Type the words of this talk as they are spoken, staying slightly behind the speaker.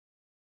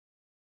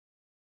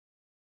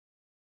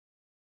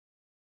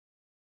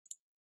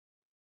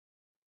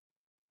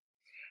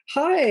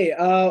Hi,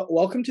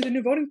 welcome to the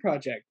New Voting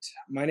Project.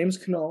 My name is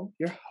Kunal,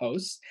 your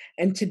host,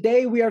 and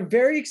today we are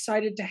very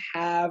excited to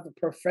have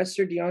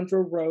Professor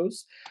Deondra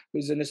Rose,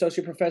 who's an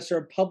associate professor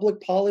of public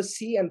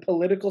policy and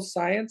political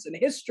science and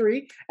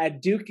history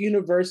at Duke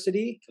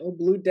University. Go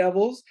Blue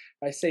Devils,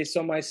 if I say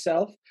so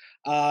myself.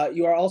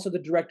 You are also the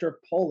director of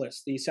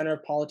Polis, the Center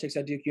of Politics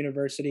at Duke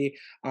University,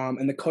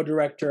 and the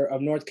co-director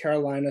of North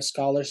Carolina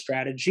Scholar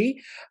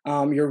Strategy.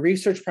 Your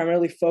research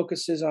primarily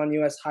focuses on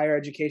U.S. higher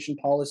education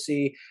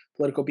policy,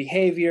 political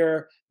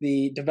behavior,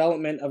 the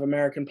development of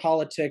American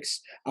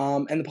politics,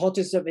 and the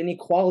politics of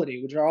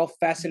inequality, which are all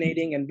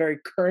fascinating and very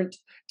current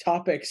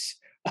topics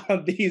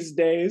these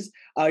days.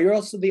 You're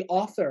also the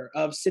author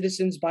of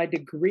Citizens by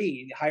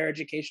Degree, Higher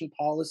Education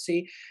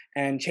Policy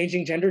and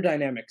Changing Gender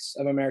Dynamics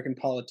of American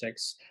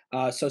Politics.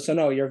 So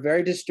no, you're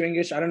very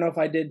distinguished. I don't know if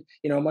I did,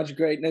 much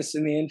greatness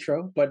in the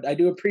intro, but I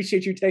do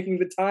appreciate you taking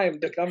the time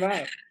to come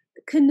out.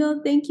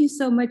 Kunal, thank you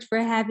so much for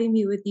having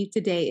me with you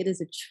today. It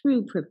is a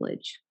true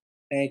privilege.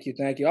 Thank you.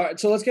 Thank you. All right.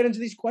 So let's get into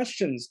these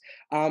questions.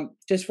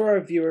 Just for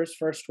our viewers,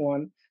 first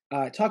one,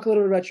 talk a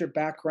little bit about your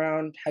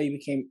background, how you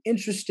became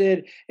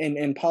interested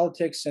in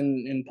politics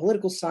and in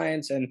political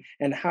science,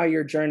 and how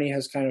your journey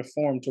has kind of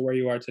formed to where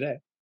you are today.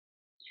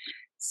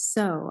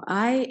 So,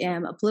 I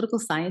am a political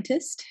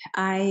scientist.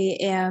 I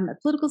am a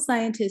political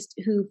scientist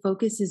who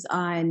focuses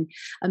on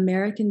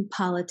American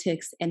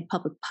politics and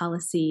public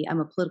policy. I'm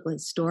a political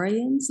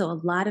historian. So,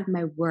 a lot of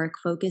my work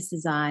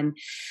focuses on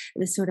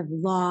this sort of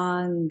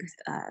long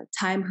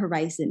time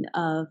horizon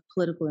of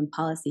political and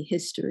policy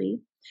history.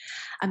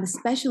 I'm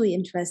especially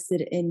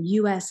interested in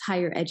US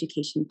higher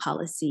education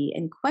policy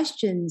and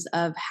questions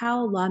of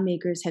how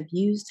lawmakers have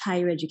used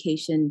higher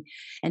education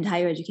and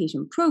higher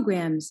education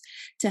programs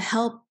to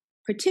help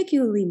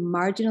particularly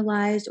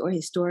marginalized or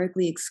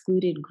historically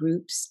excluded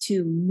groups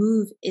to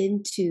move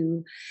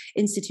into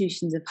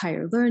institutions of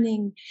higher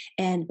learning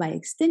and, by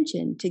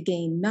extension, to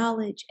gain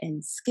knowledge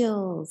and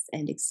skills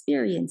and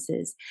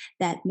experiences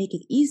that make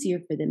it easier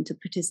for them to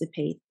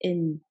participate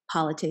in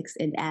politics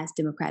and as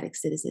democratic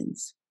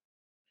citizens.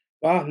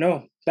 Wow,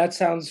 no, that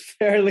sounds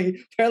fairly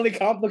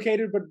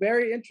complicated, but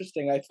very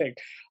interesting, I think.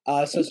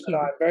 So, Thank so no,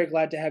 you. I'm very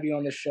glad to have you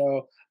on the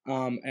show,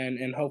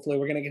 and hopefully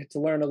we're going to get to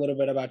learn a little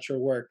bit about your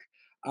work.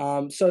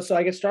 So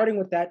I guess starting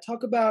with that,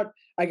 talk about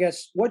I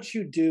guess what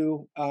you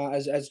do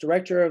as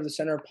director of the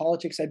Center of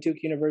Politics at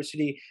Duke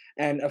University,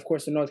 and of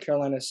course the North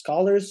Carolina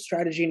Scholars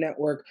Strategy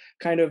Network.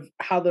 Kind of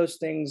how those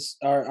things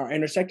are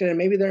intersected, and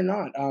maybe they're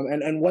not,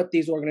 and what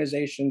these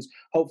organizations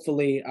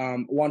hopefully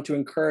want to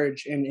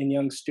encourage in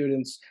young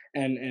students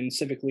and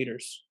civic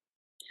leaders.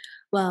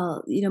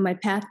 Well, my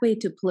pathway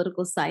to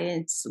political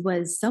science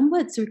was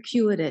somewhat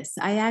circuitous.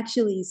 I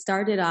actually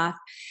started off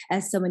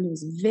as someone who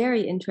was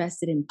very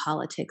interested in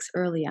politics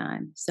early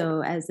on.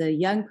 So, as a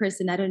young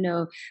person, I don't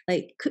know,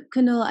 like,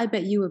 Kunal, I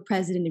bet you were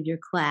president of your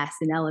class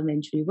in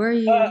elementary, were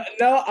you?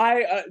 No,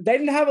 I they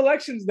didn't have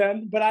elections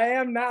then, but I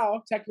am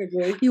now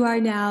technically. You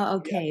are now Yeah.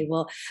 okay.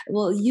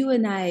 Well, you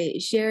and I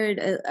shared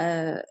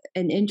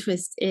an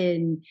interest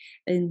in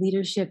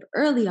leadership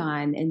early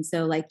on, and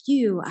so like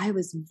you, I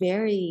was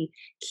very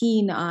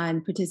keen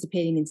on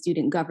participating in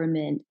student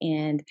government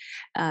and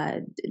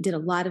did a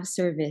lot of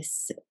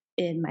service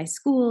in my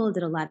school,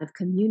 did a lot of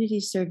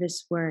community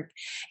service work,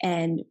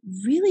 and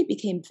really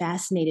became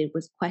fascinated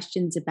with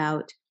questions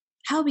about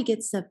how we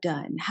get stuff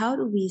done. How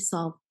do we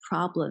solve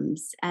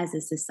problems as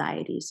a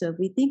society? So if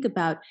we think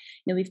about,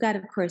 we've got,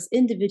 of course,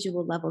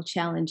 individual level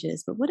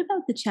challenges, but what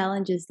about the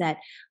challenges that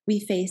we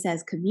face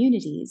as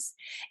communities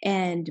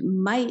and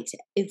might,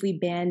 if we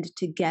band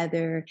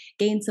together,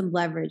 gain some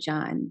leverage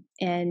on?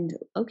 And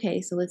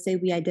okay, so let's say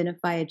we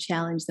identify a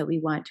challenge that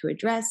we want to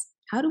address.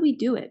 How do we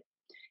do it?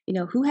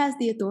 Who has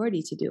the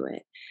authority to do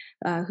it?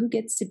 Who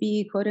gets to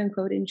be quote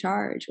unquote in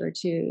charge or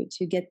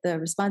to get the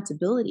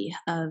responsibility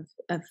of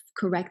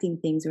correcting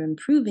things or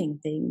improving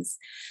things?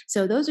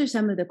 So those are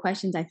some of the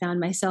questions I found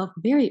myself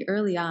very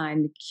early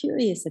on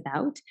curious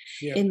about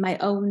Yeah. in my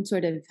own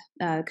sort of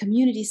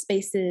community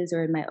spaces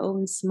or in my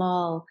own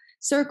small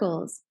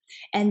circles.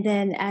 And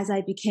then as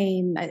I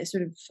became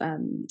sort of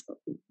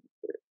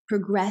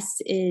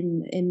progressed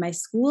in my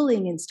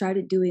schooling and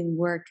started doing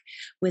work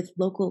with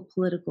local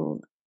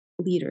political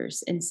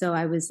leaders. And so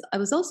I was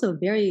also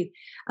very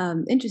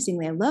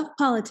interestingly, I love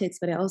politics,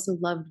 but I also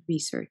loved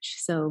research.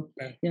 So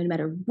Okay. no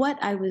matter what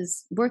I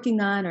was working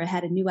on or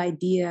had a new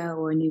idea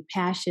or a new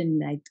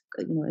passion, I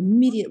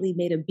immediately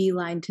made a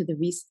beeline to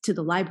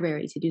the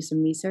library to do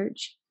some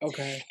research.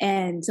 Okay.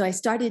 And so I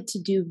started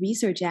to do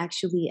research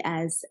actually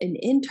as an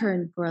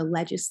intern for a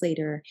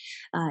legislator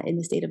in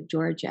the state of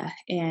Georgia.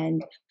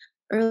 And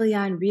early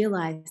on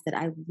realized that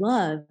I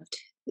loved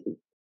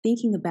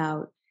thinking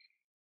about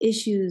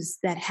issues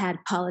that had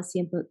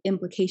policy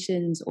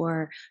implications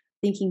or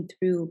thinking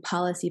through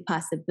policy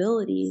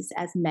possibilities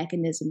as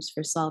mechanisms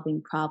for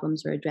solving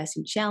problems or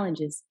addressing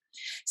challenges.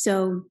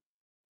 So,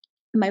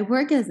 my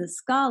work as a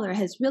scholar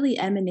has really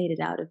emanated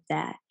out of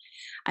that.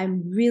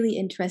 I'm really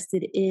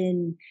interested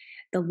in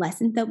the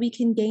lessons that we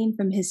can gain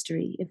from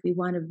history if we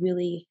want to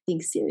really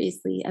think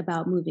seriously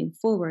about moving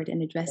forward and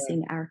Right.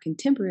 addressing our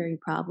contemporary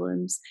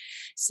problems.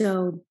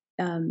 So,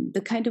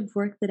 the kind of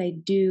work that I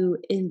do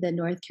in the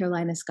North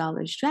Carolina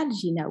Scholar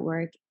Strategy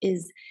Network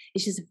is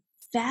just a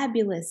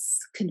fabulous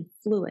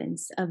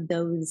confluence of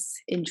those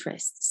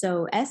interests.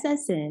 So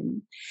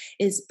SSN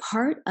is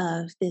part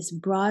of this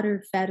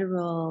broader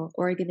federal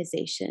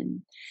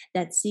organization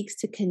that seeks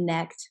to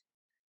connect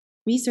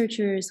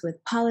researchers with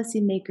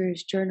policymakers,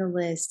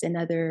 journalists, and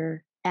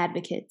other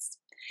advocates,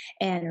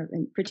 and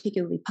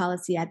particularly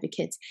policy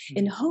advocates,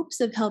 in Mhm. hopes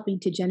of helping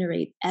to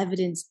generate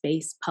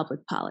evidence-based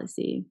public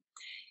policy.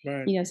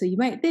 Right. So you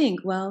might think,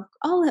 well,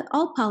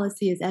 all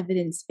policy is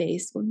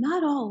evidence-based. Well,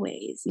 not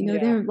always. Yeah.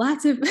 There are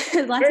lots of lots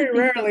of Very things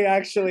rarely,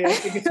 actually, I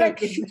think it's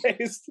like,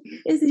 evidence-based.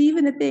 is it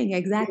even a thing?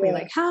 Exactly. Yeah.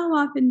 Like, how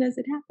often does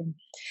it happen?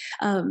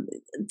 um,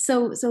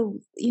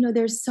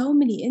 there's so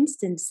many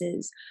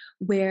instances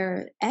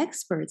where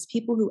experts,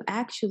 people who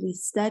actually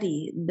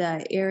study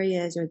the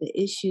areas or the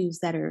issues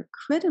that are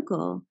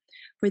critical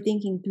for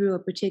thinking through a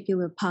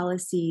particular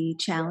policy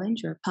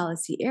challenge or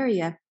policy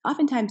area,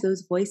 oftentimes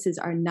those voices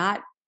are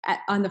not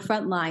on the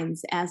front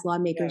lines as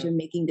lawmakers Yeah. are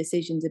making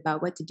decisions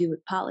about what to do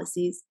with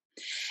policies.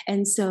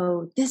 And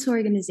so this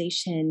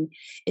organization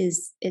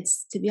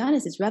it's to be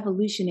honest, it's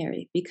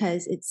revolutionary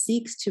because it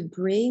seeks to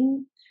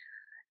bring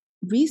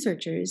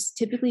researchers,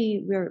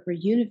 typically we're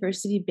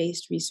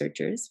university-based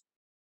researchers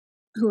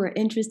who are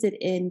interested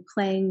in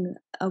playing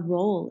a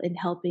role in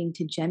helping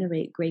to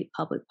generate great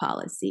public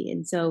policy.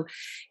 And so,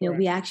 Right.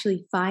 we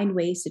actually find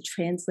ways to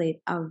translate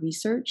our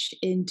research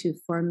into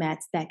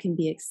formats that can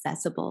be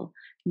accessible,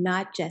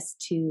 not just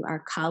to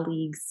our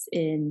colleagues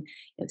in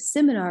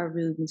seminar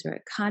rooms or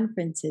at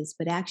conferences,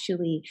 but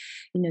actually,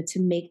 to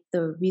make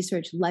the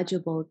research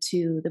legible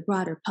to the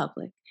broader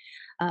public.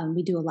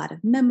 We do a lot of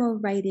memo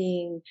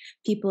writing.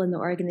 People in the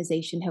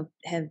organization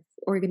have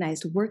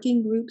organized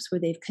working groups where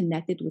they've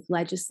connected with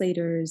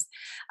legislators.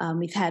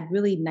 We've had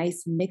really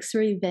nice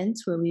mixer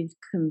events where we've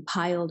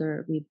compiled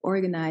or we've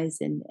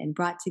organized and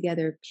brought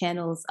together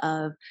panels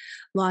of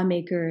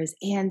lawmakers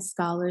and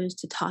scholars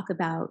to talk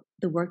about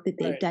the work that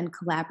they've Right. done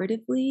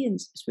collaboratively. And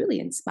it's really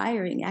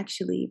inspiring,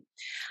 actually.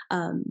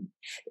 Um,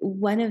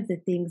 One of the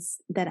things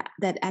that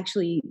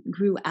actually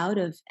grew out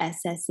of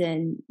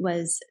SSN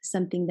was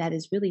something that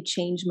has really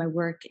changed my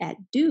work at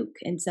Duke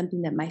and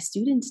something that my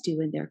students do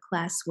in their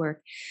classwork.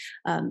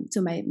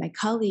 So my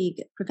colleague,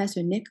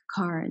 Professor Nick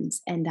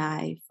Carnes, and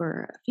I,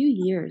 for a few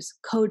years,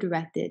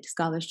 co-directed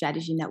Scholar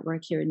Strategy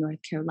Network here in North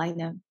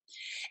Carolina.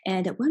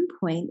 And at one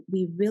point,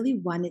 we really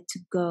wanted to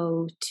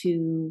go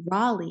to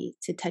Raleigh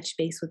to touch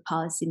base with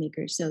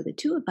policymakers. So the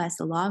two of us,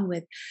 along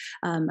with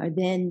our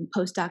then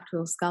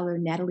postdoctoral scholar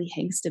Natalie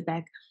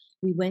Hengstebeck,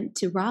 we went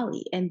to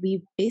Raleigh and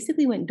we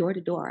basically went door to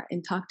door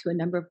and talked to a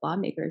number of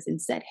lawmakers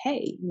and said,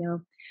 hey,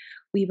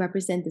 we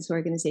represent this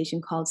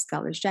organization called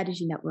Scholar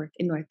Strategy Network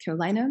in North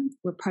Carolina.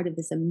 We're part of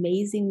this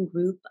amazing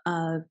group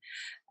of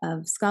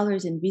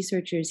scholars and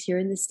researchers here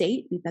in the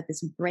state. We've got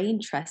this brain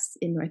trust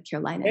in North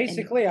Carolina. And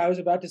Basically, I was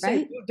about to say,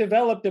 right? you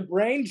developed a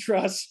brain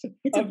trust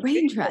It's a of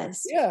brain people.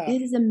 trust. Yeah.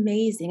 It is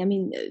amazing. I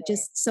mean,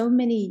 just so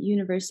many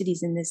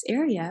universities in this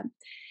area,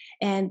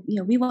 and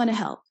we want to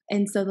help.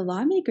 And so the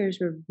lawmakers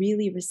were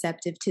really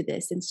receptive to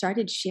this and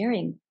started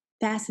sharing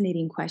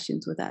fascinating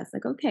questions with us.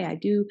 Like, okay,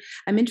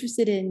 I'm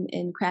interested in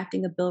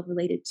crafting a bill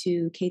related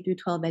to K through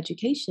 12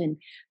 education.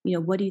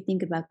 What do you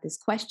think about this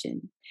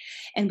question?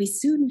 And we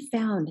soon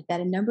found that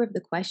a number of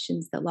the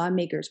questions that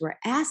lawmakers were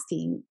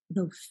asking,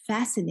 though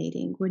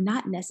fascinating, were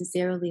not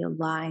necessarily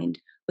aligned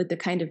with the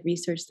kind of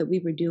research that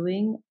we were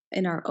doing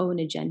in our own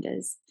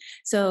agendas.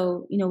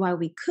 So, while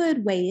we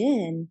could weigh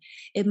in,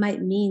 it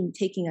might mean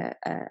taking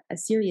a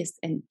serious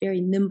and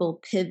very nimble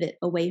pivot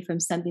away from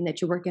something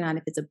that you're working on,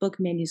 if it's a book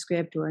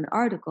manuscript or an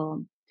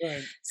article.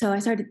 Right. So I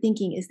started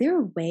thinking, is there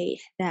a way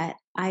that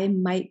I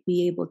might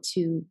be able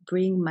to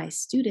bring my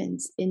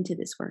students into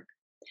this work?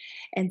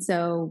 And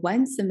so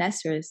one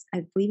semester,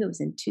 I believe it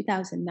was in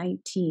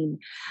 2019,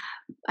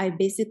 I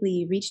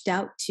basically reached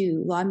out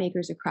to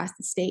lawmakers across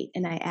the state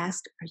and I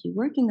asked, are you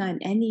working on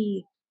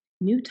any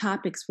new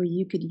topics where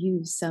you could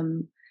use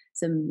some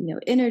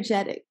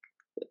energetic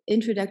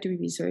introductory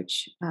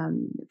research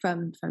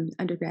from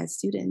undergrad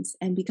students?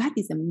 And we got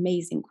these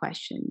amazing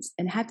questions.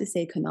 And I have to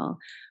say, Kunal,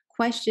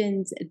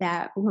 questions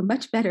that were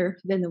much better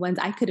than the ones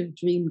I could have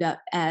dreamed up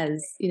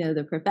as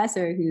the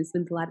professor who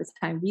spends a lot of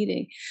time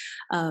reading.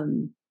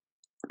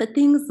 But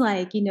things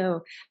like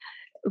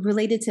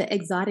related to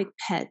exotic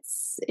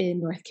pets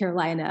in North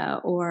Carolina,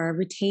 or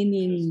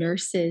retaining Interesting.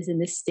 nurses in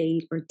the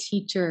state, or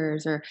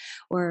teachers,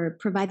 or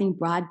providing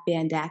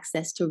broadband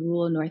access to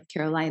rural North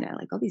Carolina,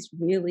 like all these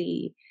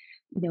really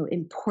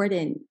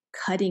important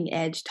cutting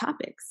edge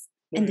topics.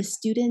 And the Right.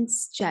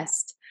 students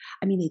just,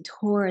 I mean, they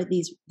tore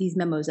these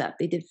memos up.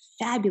 They did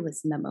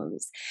fabulous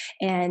memos,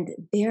 and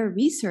their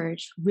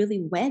research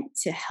really went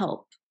to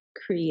help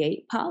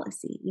create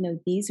policy.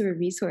 These are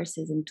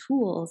resources and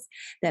tools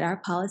that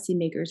our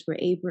policymakers were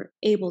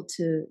able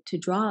to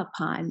draw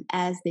upon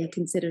as they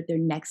considered their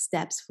next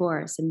steps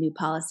for some new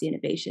policy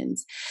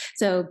innovations.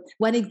 So,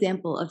 one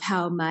example of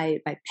how my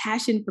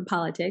passion for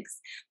politics,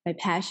 my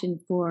passion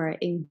for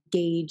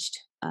engaged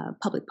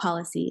public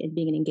policy and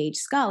being an engaged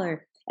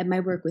scholar, and my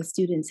work with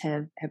students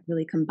have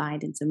really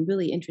combined in some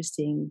really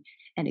interesting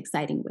and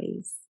exciting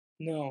ways.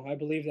 No, I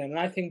believe that, and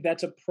I think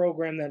that's a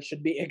program that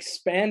should be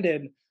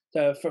expanded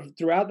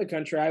throughout the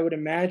country. I would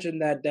imagine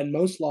that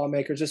most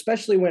lawmakers,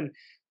 especially when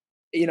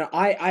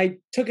I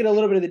took it a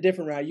little bit of the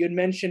different route. You had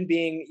mentioned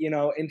being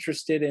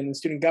interested in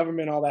student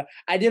government, all that.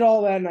 I did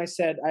all that, and I asked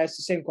the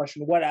same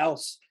question: what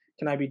else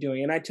can I be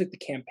doing? And I took the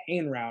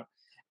campaign route.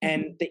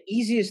 And Mhm. the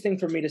easiest thing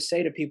for me to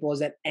say to people is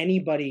that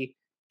anybody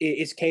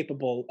is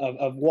capable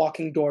of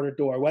walking door to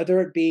door,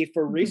 whether it be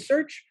for Mhm.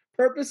 research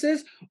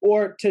purposes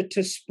or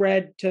to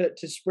spread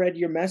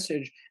your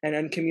message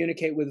and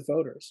communicate with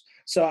voters.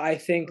 So I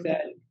think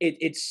that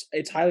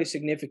it's highly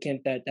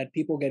significant that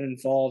people get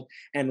involved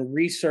and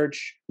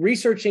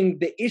researching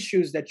the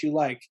issues that you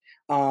like,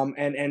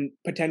 and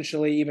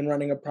potentially even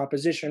running a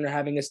proposition or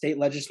having a state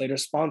legislator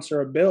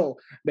sponsor a bill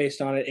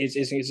based on it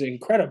is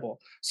incredible.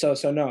 So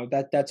no,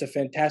 that's a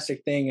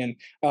fantastic thing. And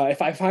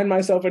if I find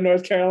myself in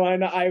North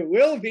Carolina, I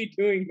will be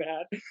doing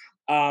that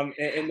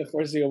in the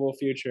foreseeable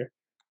future.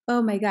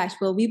 Oh my gosh.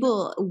 Well, we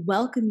will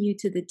welcome you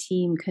to the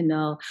team,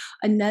 Kanal.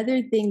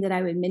 Another thing that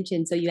I would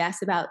mention, so you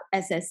asked about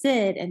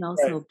SSID and Right,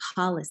 also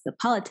Polis, the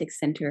Politics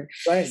Center.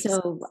 right,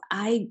 So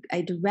I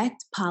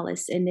direct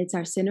Polis, and it's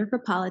our Center for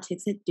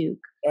Politics at Duke.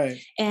 right,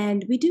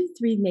 And we do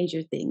three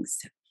major things.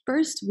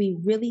 First, we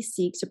really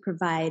seek to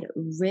provide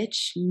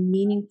rich,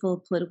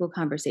 meaningful political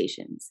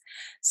conversations.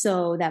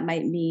 So that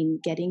might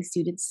mean getting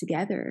students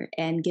together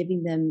and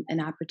giving them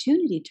an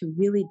opportunity to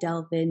really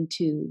delve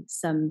into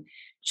some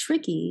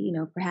tricky,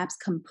 perhaps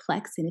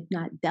complex and if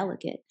not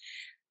delicate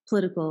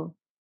political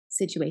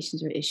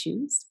situations or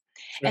issues.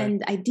 right,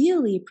 And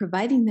ideally,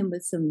 providing them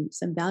with some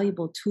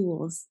valuable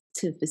tools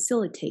to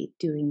facilitate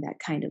doing that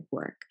kind of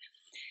work.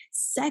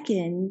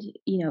 Second,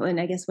 and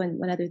I guess one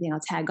other thing I'll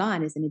tag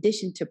on is in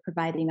addition to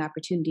providing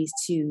opportunities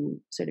to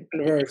sort of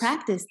converse.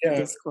 practice the Yeah,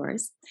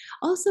 discourse,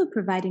 also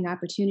providing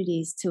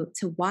opportunities to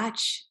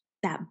watch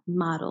that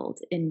modeled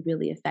in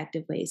really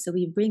effective ways. So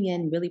we bring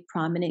in really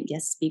prominent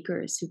guest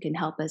speakers who can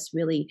help us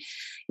really,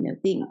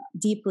 think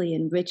deeply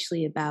and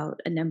richly about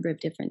a number of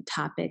different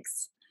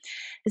topics.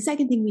 The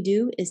second thing we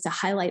do is to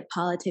highlight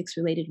politics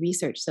related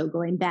research. So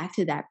going back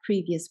to that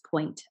previous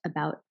point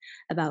about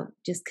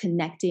just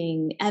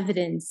connecting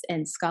evidence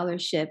and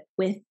scholarship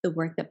with the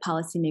work that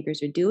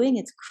policymakers are doing,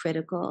 it's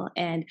critical.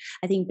 And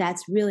I think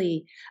that's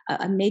really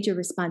a major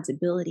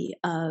responsibility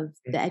of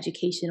mm, the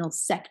educational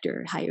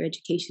sector, higher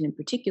education in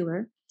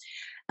particular.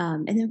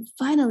 And then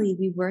finally,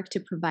 we work to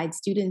provide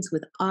students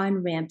with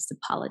on ramps to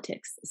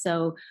politics.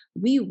 So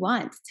we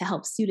want to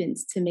help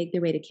students to make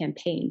their way to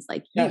campaigns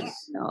like yes,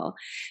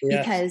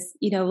 yes. because,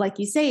 like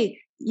you say,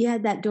 yeah,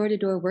 that door to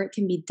door work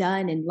can be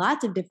done in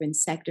lots of different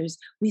sectors.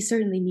 We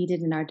certainly need it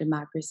in our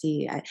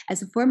democracy.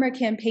 As a former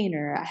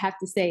campaigner, I have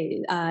to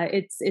say,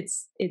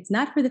 it's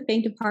not for the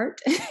faint of heart,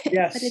 but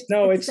Yes.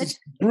 No, it's it's such. just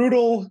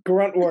brutal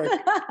grunt work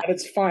at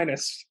its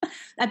finest.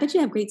 I bet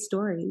you have great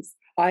stories.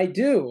 I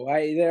do.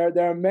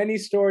 There are many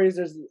stories.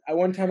 There's at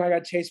one time I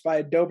got chased by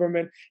a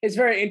Doberman. It's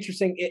very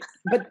interesting.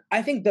 But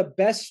I think the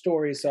best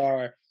stories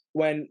are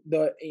when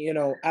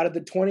out of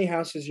the 20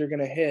 houses you're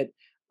gonna hit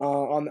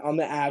on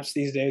the apps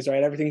these days,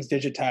 right? Everything's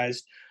digitized.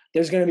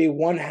 There's gonna be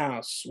one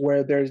house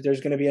where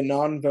there's gonna be a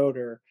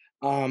non-voter,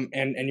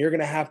 and you're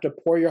gonna have to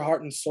pour your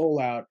heart and soul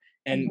out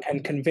and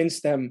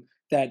convince them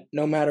that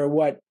no matter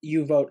what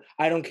you vote,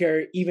 I don't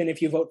care even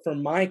if you vote for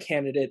my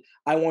candidate,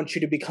 I want you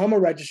to become a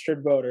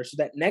registered voter so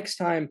that next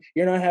time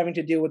you're not having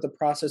to deal with the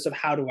process of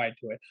how do I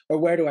do it or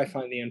where do I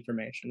find the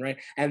information, right?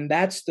 And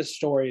that's the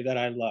story that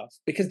I love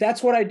because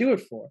that's what I do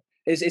it for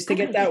is to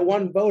get I that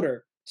one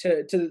voter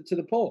to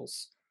the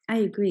polls. I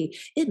agree.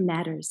 It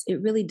matters.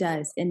 It really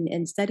does.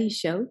 And studies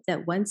show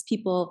that once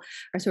people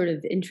are sort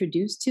of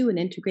introduced to and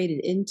integrated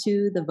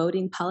into the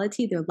voting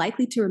polity, they're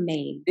likely to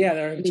remain. Yeah,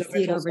 And it's we a see it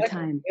visual over cycle.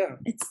 time. Yeah.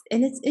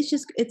 It's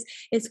just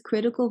it's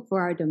critical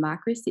for our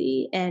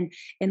democracy. And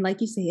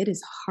like you say, it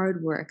is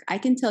hard work. I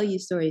can tell you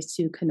stories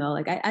too, Kano.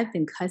 Like I've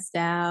been cussed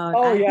out.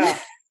 Oh I've yeah.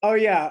 Oh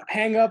yeah.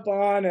 Hang up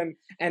on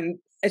and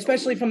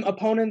especially from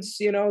opponents,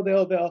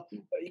 they'll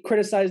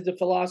criticize the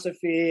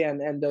philosophy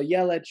and they'll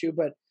yell at you,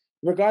 but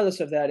regardless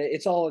of that,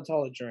 it's all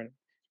a journey.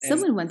 And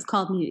someone once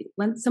called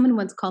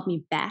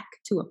me back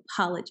to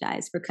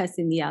apologize for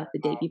cussing me out the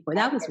day before. I've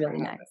That was never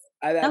really had nice.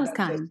 that. That was That's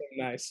just kind.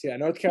 nice. Yeah,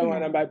 North Yeah.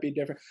 Carolina might be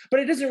different, but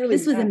it doesn't really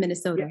This was in matter. Yeah,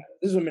 Minnesota.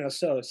 this is in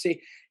Minnesota.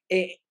 See,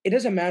 it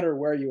doesn't matter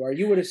where you are.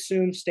 You would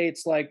assume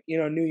states like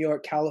New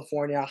York,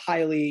 California,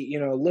 highly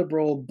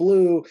liberal,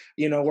 blue.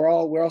 We're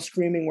all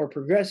screaming we're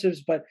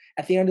progressives, but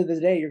at the end of the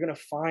day, you're going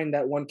to find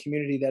that one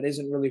community that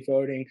isn't really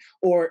voting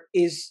or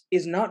is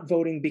not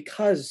voting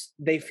because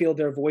they feel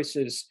their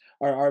voices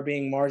are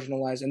being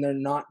marginalized and they're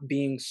not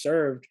being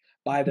served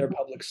by their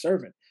public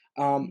servant.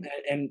 Um, Mm.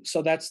 and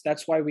so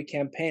that's why we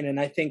campaign. And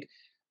I think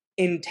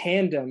in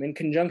tandem, in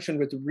conjunction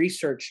with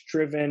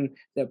research-driven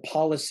the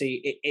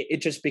policy,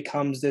 it just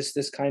becomes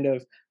this kind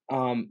of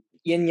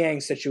yin yang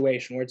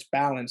situation where it's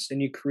balanced,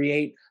 and you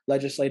create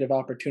legislative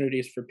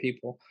opportunities for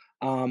people.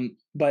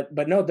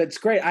 But no, that's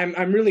great.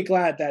 I'm really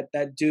glad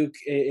that Duke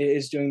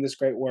is doing this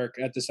great work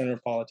at the Center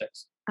of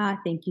Politics. Ah,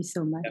 thank you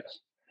so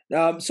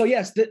much. So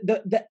yes,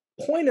 the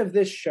point of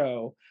this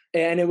show,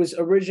 and it was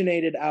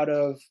originated out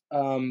of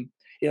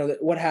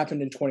what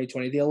happened in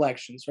 2020, the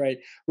elections, right?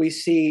 We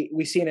see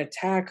an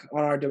attack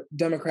on our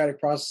democratic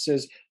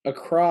processes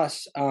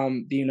across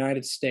the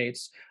United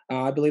States.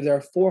 I believe there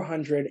are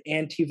 400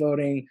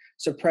 anti-voting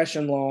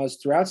suppression laws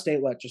throughout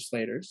state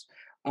legislators,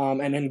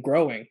 and then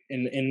growing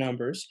in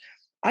numbers.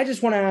 I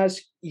just want to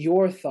ask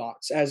your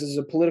thoughts as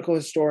a political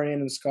historian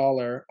and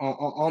scholar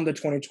on the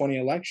 2020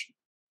 election.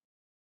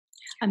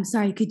 I'm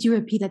sorry, could you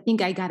repeat? I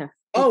think I got a it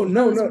Oh,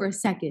 no, froze no. for a Oh,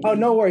 second.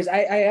 no worries.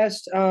 I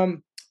asked,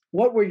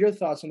 what were your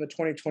thoughts on the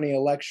 2020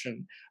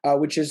 election,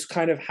 which is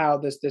kind of how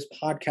this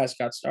podcast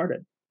got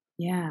started.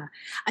 Yeah.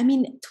 I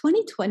mean,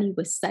 2020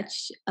 was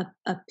such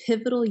a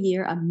pivotal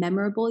year, a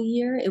memorable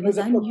year. It It was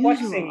was a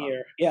perplexing unusual.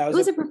 year. Yeah, it It was a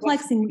was a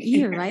perplexing perplexing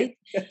year, year. right?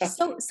 Yeah.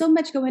 So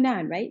much going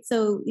on, right?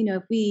 So,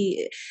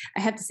 I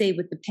have to say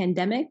with the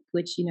pandemic,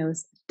 which,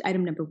 is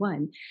item number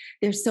one,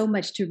 there's so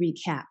much to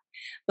recap.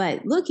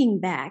 But looking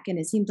back, and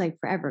it seems like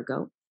forever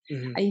ago,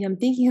 Mhm. I'm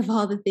thinking of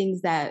all the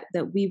things that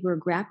we were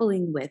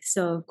grappling with.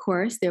 So of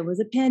course there was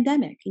a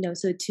pandemic,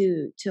 so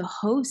to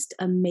host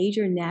a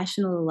major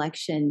national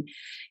election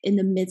in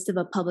the midst of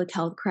a public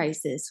health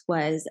crisis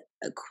was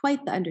quite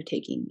the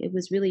undertaking. It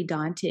was really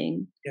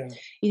daunting.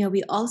 Yeah.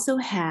 We also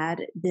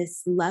had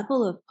this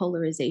level of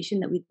polarization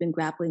that we've been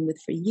grappling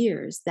with for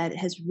years that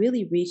has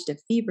really reached a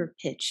fever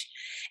pitch.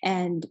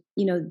 And,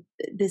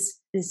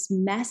 this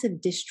massive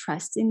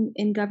distrust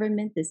in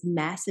government, this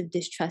massive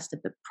distrust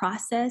of the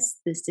process,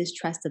 this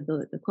distrust of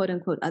the quote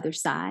unquote other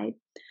side,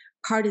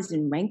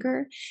 partisan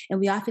rancor. And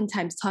we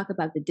oftentimes talk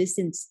about the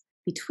distance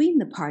between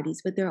the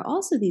parties, but there are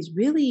also these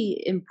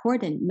really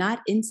important, not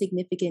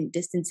insignificant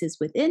distances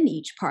within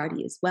each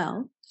party as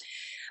well.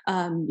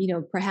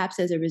 Perhaps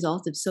as a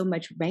result of so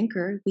much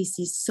rancor, we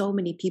see so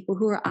many people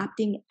who are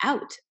opting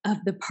out of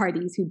the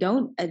parties who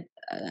don't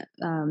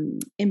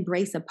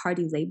embrace a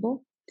party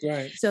label.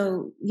 Right.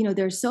 So,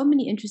 there's so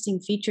many interesting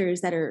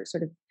features that are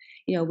sort of,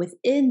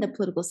 within the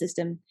political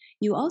system.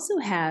 You also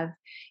have,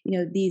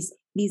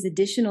 these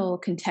additional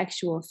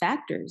contextual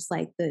factors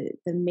like the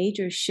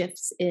major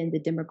shifts in the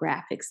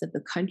demographics of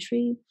the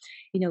country.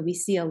 We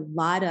see a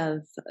lot of,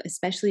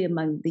 especially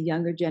among the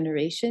younger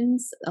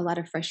generations, a lot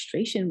of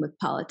frustration with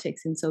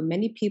politics. And so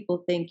many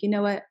people think, you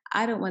know what,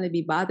 I don't want to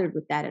be bothered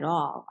with that at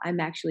all. I'm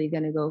actually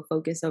going to go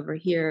focus over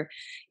here,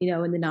 in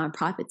the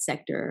nonprofit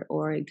sector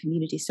or in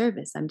community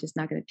service. I'm just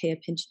not going to pay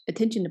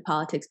attention to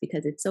politics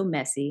because it's so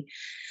messy.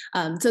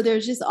 So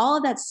there's just all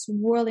of that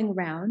swirling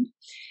around.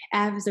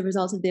 As a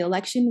result of the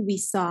election, we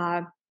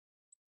saw,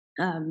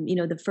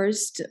 the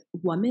first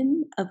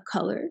woman of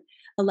color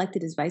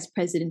elected as vice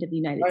president of the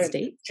United Right.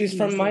 States. She's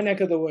from my neck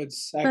of the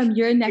woods, From actually.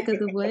 your neck of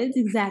the woods,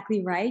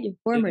 exactly right. Your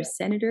former Yeah.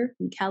 senator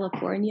from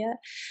California.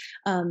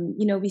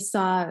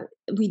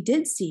 We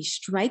did see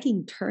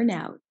striking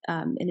turnout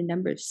in a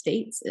number of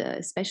states,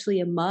 especially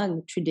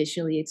among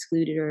traditionally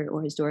excluded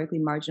or historically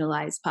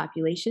marginalized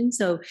populations.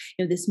 So,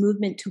 this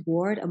movement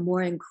toward a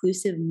more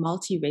inclusive,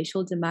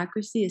 multiracial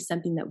democracy is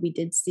something that we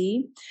did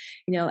see.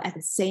 At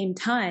the same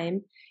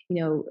time,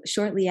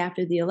 shortly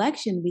after the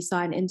election, we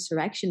saw an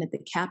insurrection at the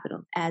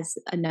Capitol as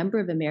a number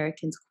of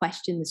Americans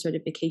questioned the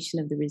certification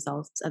of the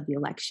results of the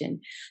election.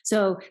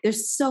 So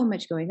there's so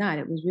much going on.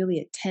 It was really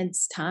a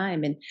tense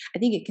time, and I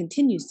think it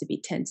continues to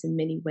be tense in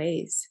many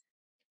ways.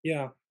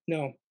 Yeah.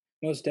 No,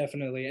 most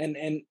definitely. And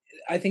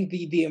I think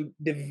the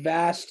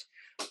vast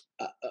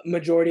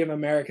majority of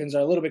Americans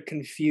are a little bit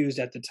confused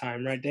at the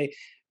time, right?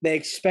 They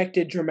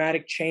expected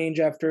dramatic change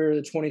after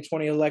the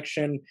 2020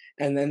 election,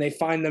 and then they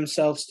find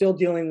themselves still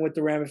dealing with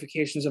the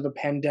ramifications of a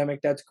pandemic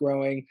that's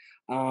growing,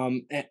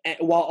 and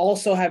while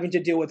also having to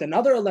deal with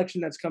another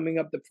election that's coming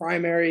up, the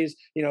primaries.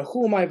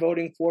 Who am I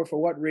voting for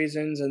what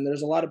reasons? And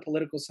there's a lot of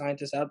political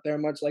scientists out there,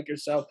 much like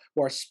yourself,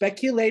 who are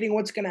speculating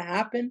what's going to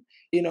happen,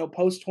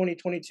 post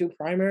 2022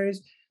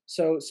 primaries.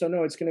 So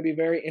no, it's going to be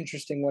very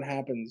interesting what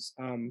happens.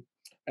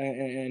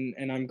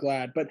 And I'm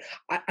glad. But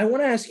I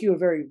want to ask you a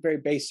very, very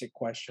basic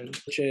question,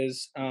 which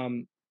is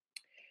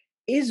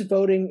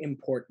voting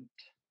important?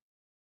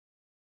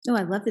 Oh,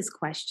 I love this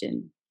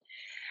question.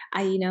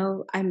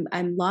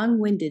 I'm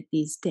long-winded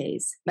these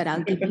days, but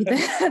I'll give you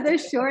the, the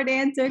short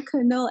answer,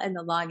 Kunal, and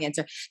the long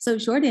answer. So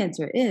short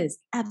answer is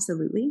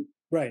absolutely,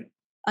 Right.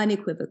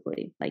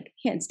 unequivocally, like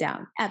hands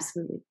down,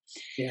 absolutely.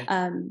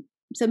 Yeah.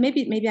 So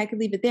maybe I could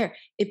leave it there.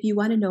 If you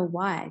want to know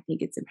why I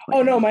think it's Oh no,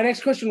 important. my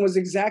next question was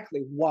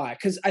exactly why.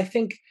 Because I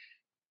think,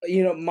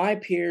 my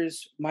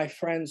peers, my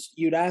friends,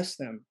 you'd ask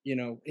them,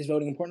 is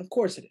voting important? Of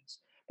course it is.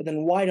 But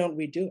then why don't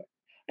we do it?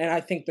 And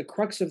I think the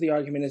crux of the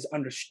argument is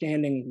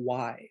understanding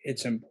why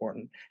it's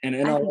important. And I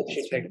I'll think let you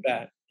that's take right.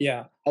 that.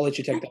 Yeah, I'll let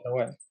you take that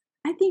away.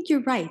 I think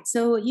you're right.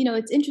 So,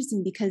 it's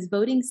interesting because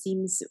voting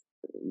seems,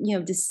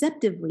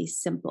 deceptively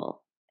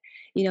simple.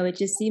 It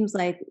just seems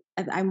like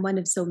I'm one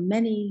of so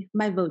many,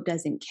 my vote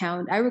doesn't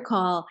count. I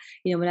recall,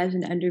 when I was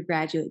an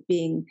undergraduate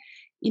being,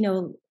 you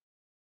know,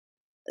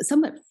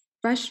 somewhat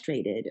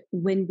frustrated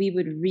when we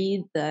would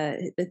read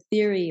the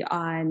theory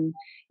on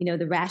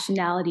the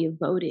rationality of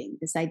voting,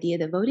 this idea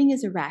that voting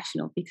is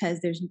irrational because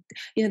there's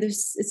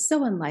it's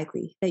so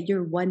unlikely that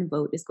your one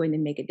vote is going to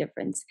make a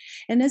difference.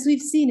 And as we've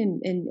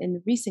seen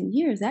in recent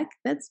years,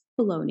 that's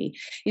baloney.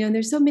 And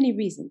there's so many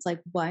reasons.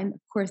 Like, one, of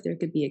course, there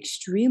could be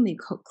extremely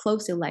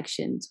close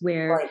elections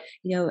where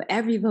Right.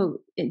 every vote,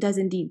 it does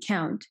indeed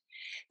count.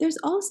 There's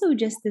also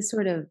just this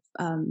sort of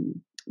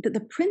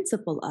the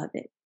principle of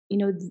it.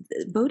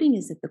 Voting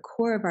is at the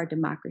core of our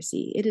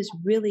democracy. It is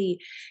really,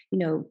 you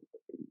know,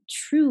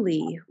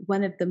 truly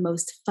one of the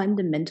most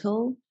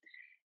fundamental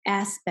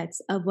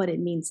aspects of what it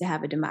means to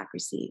have a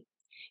democracy.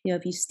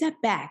 If you step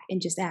back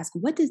and just ask,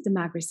 what does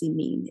democracy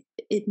mean?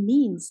 It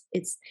means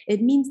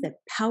that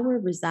power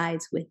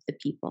resides with the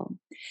people.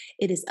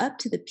 It is up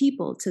to the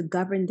people to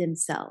govern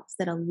themselves,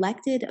 that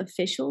elected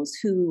officials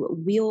who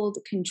wield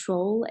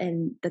control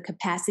and the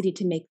capacity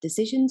to make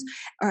decisions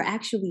are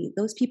actually,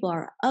 those people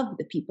are of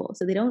the people.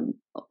 So they don't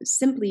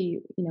simply,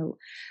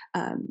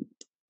 um,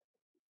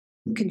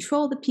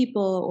 control the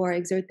people or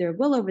exert their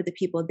will over the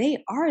people.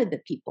 They are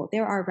the people.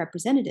 They're our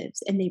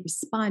representatives and they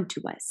respond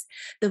to us.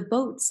 The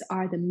votes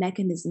are the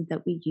mechanism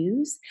that we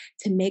use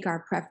to make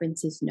our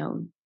preferences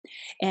known.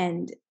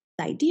 And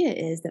the idea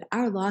is that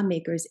our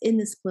lawmakers in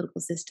this political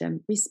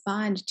system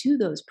respond to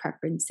those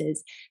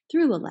preferences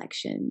through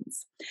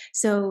elections.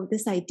 So,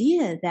 this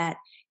idea that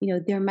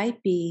there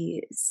might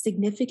be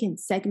significant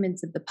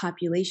segments of the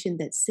population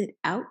that sit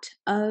out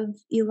of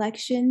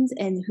elections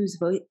and whose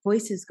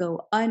voices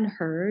go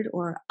unheard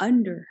or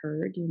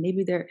underheard,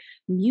 maybe they're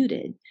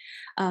muted,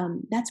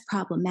 that's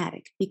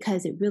problematic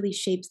because it really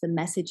shapes the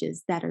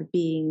messages that are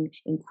being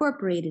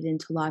incorporated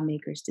into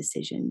lawmakers'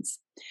 decisions.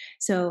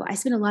 So I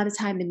spent a lot of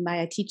time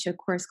I teach a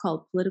course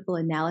called Political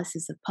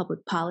Analysis of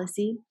Public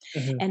Policy.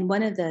 Hmm. And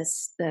one of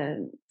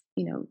the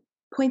you know,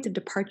 points of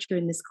departure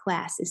in this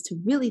class is to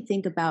really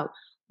think about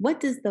what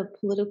does the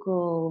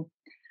political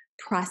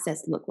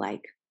process look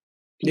like?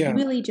 Yeah.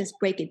 Really just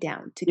break it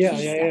down to Yeah.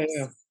 key Yeah. Yeah.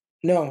 Yeah. steps,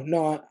 No,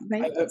 no,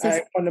 right?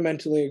 I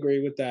fundamentally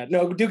agree with that.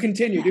 No, do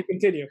continue. Yeah. Do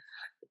continue.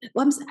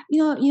 Well,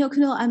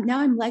 Kunal,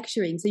 I'm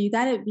lecturing, so you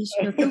gotta be,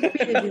 feel free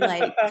to be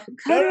like, No, cut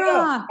no, her no.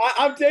 off.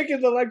 I'm taking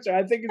the lecture.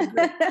 I think it's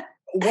great.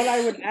 What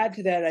I would add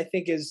to that, I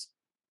think, is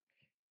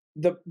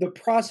the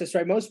process,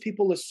 right? Most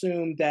people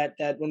assume that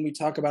when we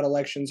talk about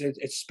elections,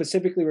 it's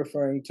specifically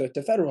referring to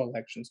federal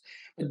elections.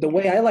 But the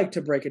way I like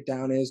to break it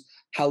down is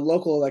how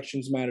local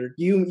elections matter.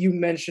 You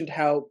mentioned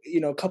how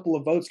a couple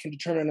of votes can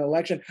determine an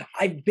election.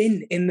 I've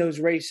been in those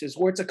races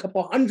where it's a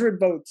couple hundred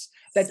votes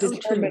that So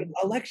determine true.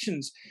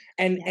 elections,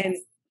 and Yes.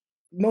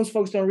 most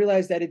folks don't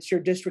realize that it's your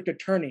district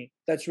attorney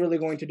that's really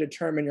going to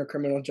determine your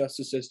criminal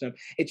justice system.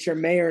 It's your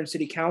mayor and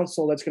city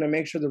council that's going to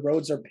make sure the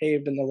roads are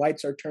paved and the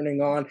lights are turning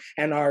on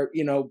and our,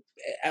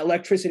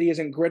 electricity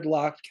isn't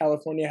gridlocked.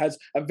 California has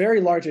a very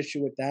large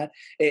issue with that.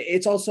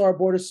 It's also our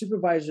board of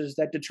supervisors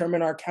that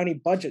determine our county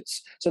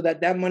budgets so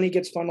that money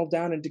gets funneled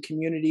down into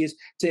communities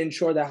to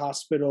ensure that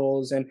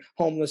hospitals and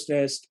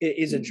homelessness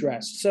is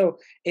addressed. So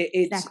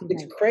Exactly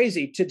it's right.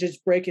 crazy to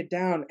just break it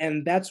down,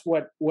 and that's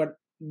what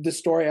the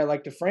story I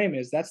like to frame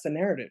is. That's the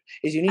narrative.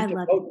 Is you I need to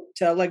love it. vote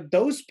to elect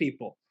those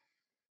people.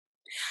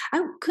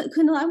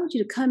 Kunal, I want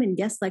you to come and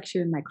guest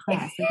lecture in my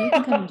class. Like, you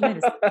can come and join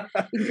us.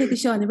 We can take the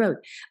show on the road.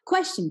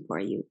 Question for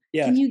you.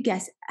 Can Yes. you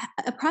guess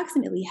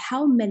approximately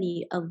how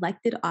many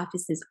elected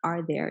offices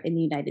are there in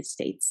the United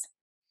States?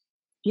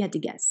 You had to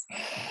guess.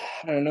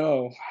 I don't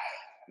know.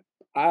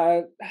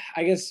 I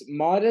I guess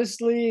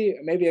modestly,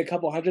 maybe a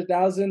couple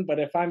 100,000, but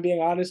if I'm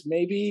being honest,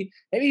 maybe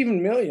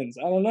even millions.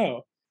 I don't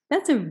know.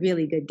 That's a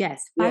really good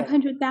guess. Yeah,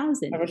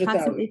 500,000, 500,000.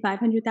 approximately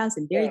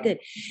 500,000. Very Yeah. good.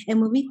 And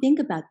when we think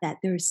about that,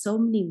 there are so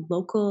many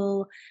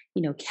local,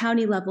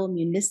 county level,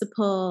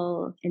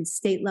 municipal, and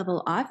state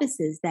level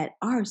offices that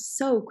are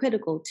so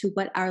critical to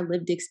what our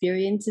lived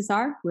experiences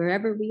are,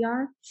 wherever we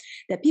are,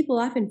 that people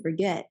often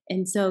forget.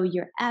 And so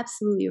you're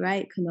absolutely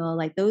right, Kunal.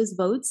 Like, those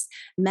votes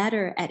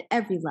matter at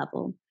every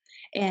level.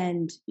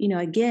 And,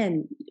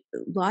 again,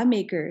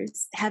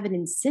 lawmakers have an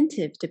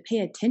incentive to pay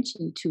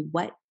attention to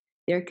what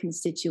their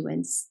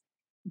constituents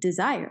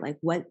desire, like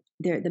what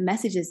the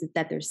messages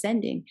that they're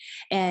sending.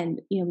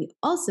 And we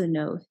also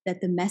know that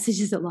the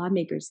messages that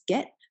lawmakers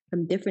get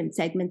from different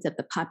segments of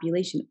the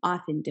population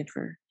often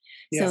differ.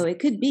 Yeah. So it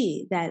could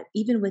be that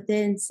even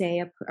within, say,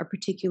 a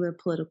particular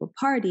political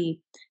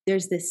party,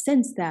 there's this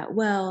sense that,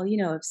 well,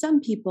 if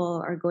some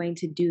people are going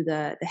to do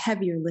the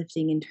heavier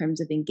lifting in terms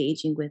of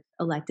engaging with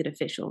elected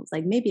officials,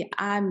 like maybe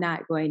I'm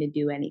not going to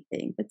do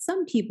anything, but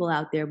some people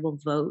out there will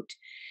vote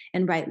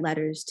and write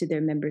letters to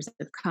their members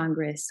of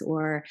Congress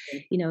or,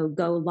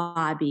 go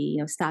lobby,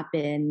 stop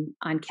in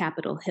on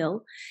Capitol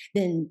Hill,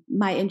 then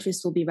my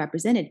interests will be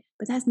represented.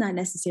 But that's not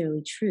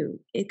necessarily true.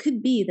 It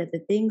could be that the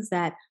things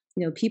that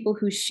people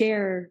who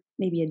share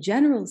maybe a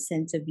general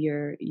sense of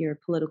your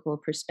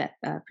political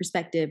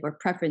perspective or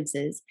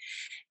preferences,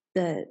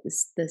 the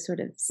sort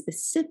of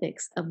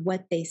specifics of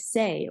what they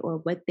say or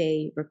what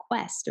they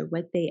request or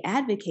what they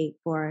advocate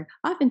for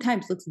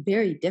oftentimes looks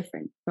very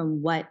different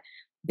from what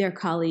their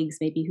colleagues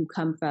maybe who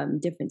come from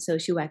different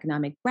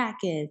socioeconomic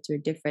brackets or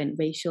different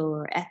racial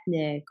or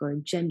ethnic or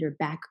gender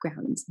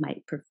backgrounds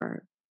might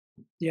prefer.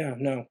 Yeah,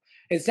 no,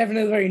 it's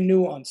definitely very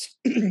nuanced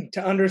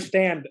to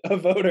understand a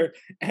voter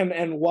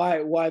and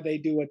why they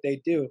do what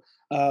they do.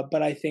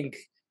 But I think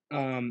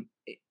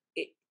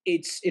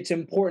it's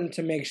important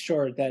to make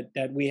sure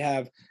that we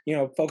have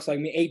folks like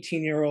me,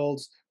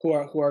 18-year-olds who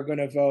are going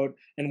to vote,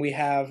 and we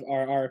have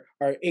our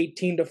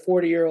 18 to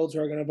 40-year-olds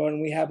who are going to vote,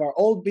 and we have our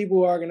old people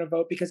who are going to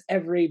vote, because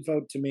every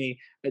vote to me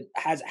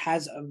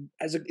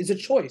is a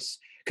choice.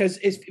 Because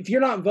if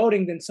you're not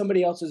voting, then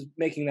somebody else is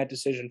making that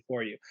decision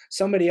for you.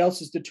 Somebody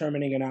else is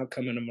determining an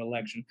outcome in an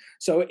election.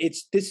 So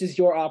this is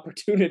your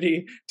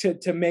opportunity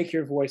to make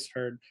your voice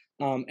heard.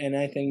 And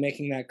I think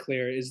making that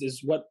clear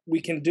is what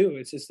we can do.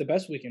 It's the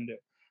best we can do.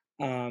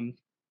 Um,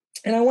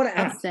 and I want to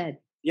Well ask, said.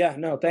 yeah,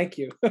 no, thank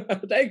you.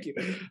 Thank you.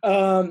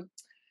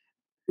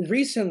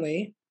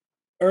 Recently,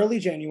 early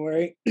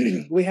January,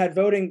 we had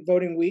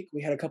voting week.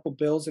 We had a couple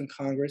bills in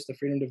Congress: the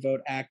Freedom to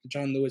Vote Act, the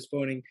John Lewis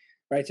Voting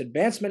Rights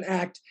Advancement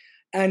Act,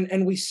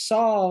 and we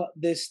saw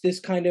this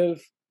kind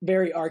of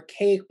very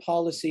archaic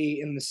policy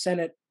in the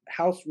Senate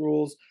House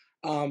rules,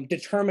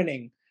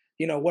 determining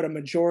what a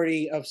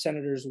majority of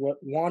senators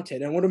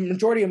wanted, and what a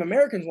majority of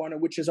Americans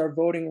wanted, which is our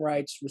voting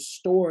rights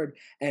restored,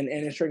 and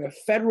ensuring a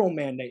federal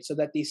mandate so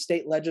that these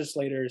state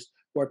legislators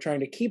who are trying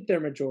to keep their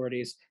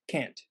majorities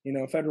can't.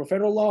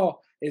 Federal law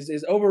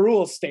is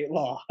overrules state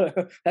law.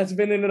 That's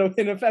been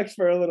in effect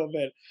for a little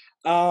bit.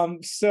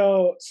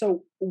 So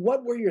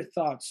what were your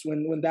thoughts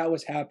when that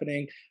was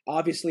happening?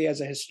 Obviously, as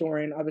a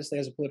historian, obviously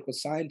as a political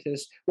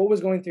scientist, what was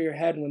going through your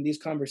head when these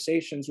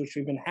conversations, which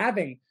we've been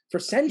having for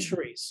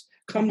centuries,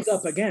 comes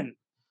up Yes. again?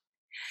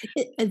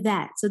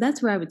 So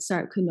that's where I would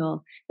start,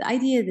 Kunal. The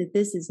idea that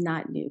this is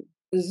not new,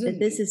 that Isn't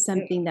this is yeah,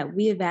 something that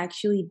we have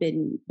actually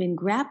been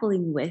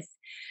grappling with,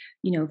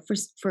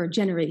 for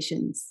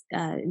generations,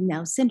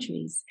 now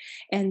centuries.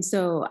 And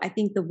so I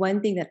think the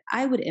one thing that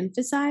I would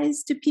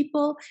emphasize to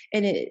people,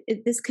 and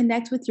this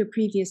connects with your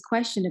previous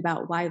question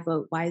about why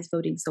vote, why is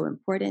voting so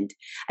important?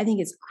 I think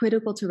it's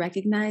critical to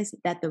recognize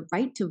that the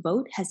right to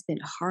vote has been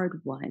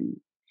hard won.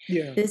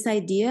 yeah, This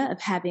idea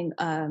of having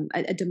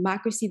a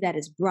democracy that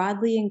is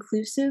broadly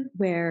inclusive,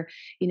 where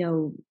you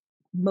know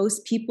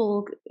most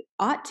people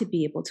ought to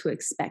be able to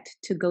expect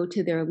to go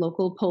to their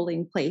local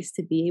polling place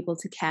to be able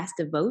to cast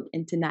a vote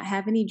and to not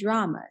have any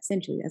drama.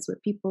 Essentially,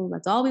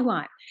 that's all we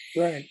want.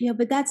 right,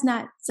 But that's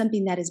not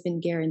something that has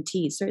been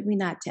guaranteed, certainly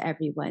not to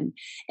everyone.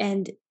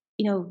 And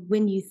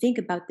when you think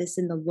about this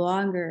in the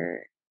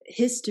longer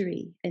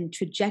history and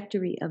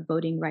trajectory of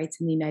voting rights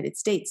in the United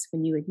States,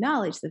 when you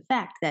acknowledge the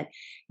fact that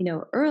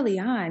early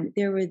on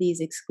there were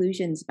these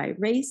exclusions by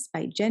race,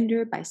 by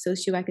gender, by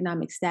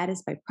socioeconomic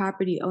status, by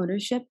property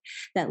ownership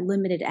that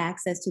limited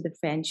access to the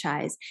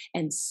franchise,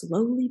 and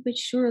slowly but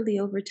surely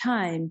over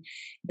time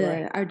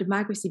right, our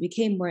democracy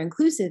became more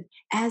inclusive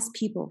as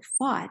people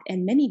fought,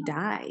 and many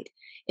died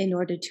in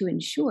order to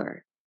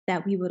ensure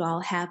that we would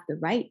all have the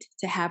right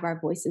to have our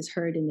voices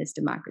heard in this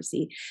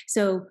democracy.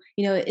 So,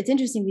 it's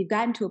interesting. We've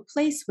gotten to a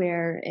place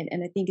where,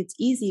 and I think it's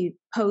easy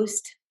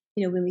post,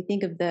 when we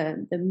think of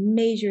the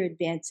major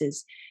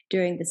advances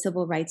during the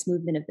civil rights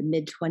movement of the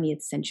mid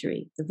 20th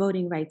century, the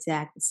Voting Rights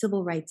Act, the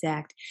Civil Rights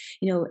Act,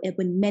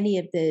 when many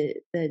of the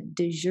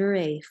de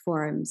jure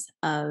forms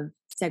of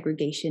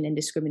segregation and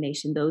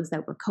discrimination, those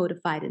that were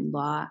codified in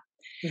law,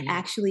 mhm,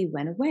 actually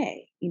went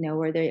away,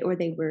 or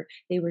they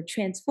were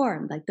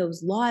transformed, like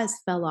those laws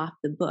fell off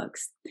the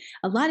books.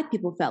 A lot of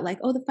people felt like,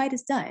 oh, the fight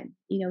is done,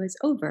 it's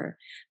over.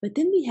 But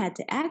then we had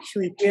to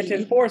actually we had pay to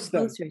even enforce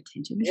them. closer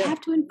attention. We Yeah,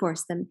 have to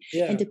enforce them,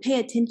 and yeah, to pay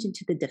attention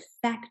to the de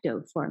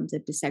facto forms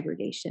of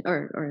desegregation,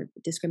 or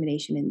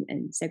discrimination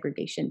and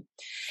segregation.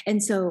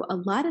 And so a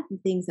lot of the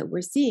things that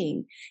we're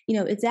seeing,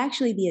 it's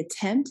actually the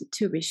attempt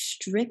to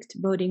restrict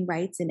voting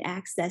rights and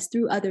access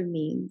through other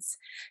means.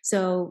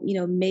 So,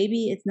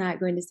 maybe it's not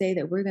going to say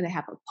that we're going to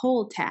have a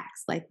poll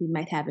tax like we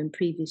might have in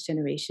previous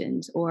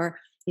generations, or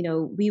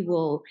we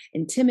will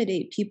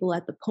intimidate people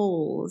at the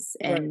polls,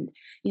 right, and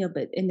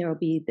there will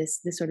be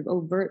this sort of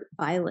overt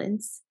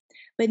violence.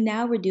 But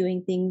now we're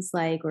doing things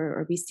like,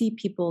 or we see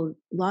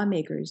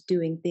lawmakers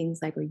doing things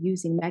like, or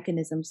using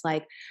mechanisms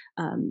like,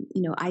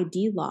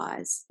 ID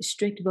laws,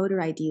 strict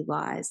voter ID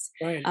laws,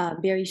 right.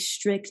 very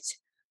strict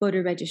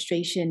voter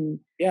registration.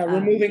 Yeah,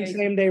 removing Very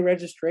same day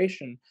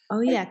registration. Oh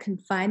I, yeah,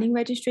 confining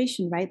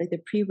registration, right? Like the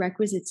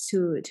prerequisites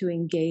to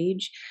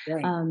engage,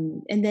 right,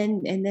 and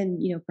then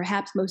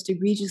perhaps most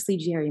egregiously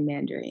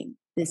gerrymandering. of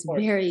This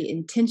course. very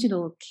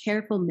intentional,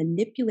 careful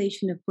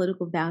manipulation of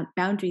political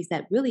boundaries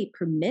that really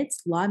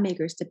permits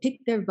lawmakers to pick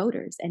their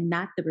voters and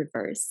not the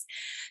reverse.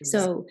 Exactly.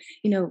 So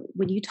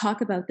when you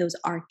talk about those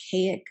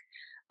archaic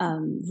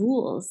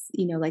rules,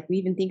 like we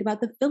even think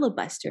about the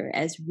filibuster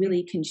as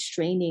really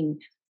constraining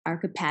our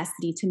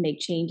capacity to make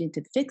change and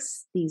to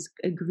fix these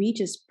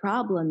egregious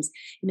problems,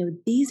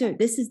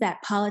 this is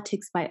that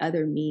politics by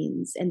other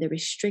means and the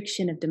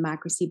restriction of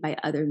democracy by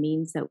other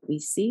means that we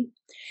see.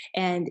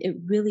 And it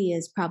really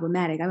is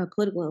problematic. I'm a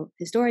political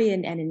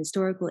historian and an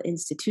historical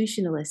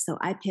institutionalist, so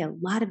I pay a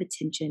lot of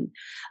attention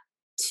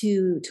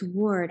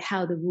toward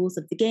how the rules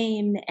of the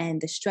game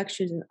and the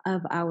structures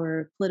of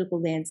our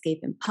political landscape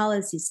and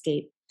policy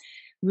scape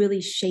really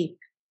shape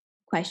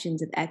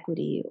questions of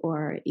equity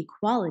or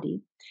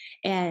equality.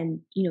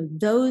 And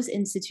those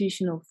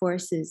institutional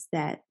forces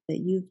that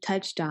you've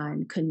touched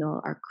on,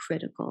 Kunal, are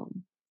critical.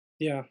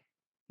 Yeah.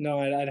 No,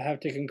 I'd have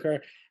to concur.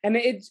 And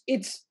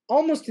it's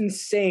almost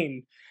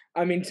insane.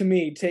 I mean, to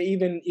me, to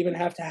even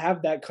have to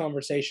have that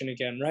conversation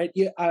again, right?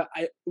 Yeah,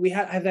 we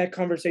have that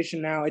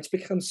conversation now. It's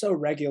become so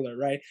regular,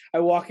 right? I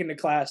walk into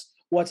class.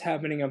 What's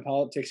happening in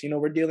politics?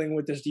 We're dealing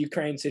with this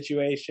Ukraine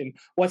situation.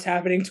 What's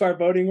happening to our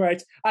voting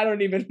rights? I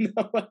don't even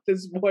know at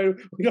this point.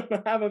 We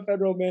don't have a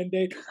federal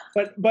mandate.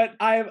 But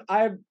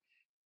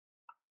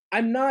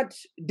I'm not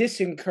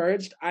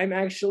disencouraged. I'm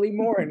actually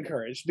more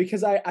encouraged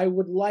because I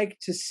would like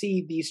to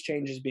see these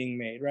changes being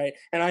made, right?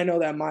 And I know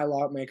that my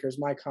lawmakers,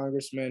 my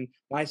congressmen,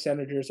 my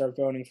senators are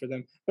voting for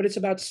them, but it's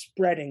about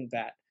spreading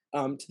that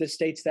to the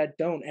states that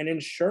don't and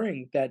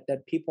ensuring that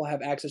people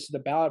have access to the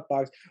ballot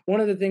box. One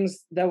of the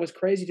things that was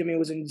crazy to me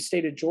was in the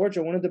state of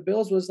Georgia. One of the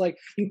bills was like,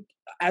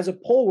 as a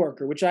poll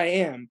worker, which I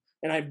am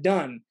and I've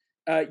done,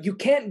 you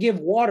can't give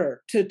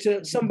water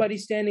to somebody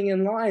standing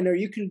in line, or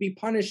you can be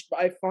punished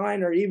by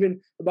fine or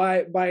even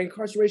by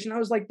incarceration. I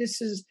was like,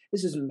 this is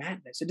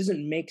madness. It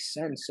doesn't make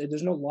sense.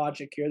 There's no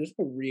logic here. There's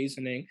no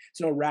reasoning.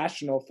 There's no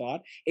rational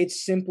thought.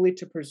 It's simply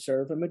to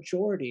preserve a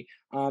majority.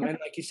 And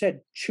like you said,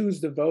 choose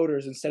the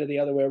voters instead of the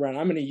other way around.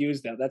 I'm going to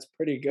use that. That's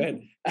pretty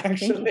good,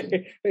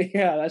 actually.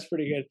 Yeah, that's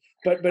pretty good.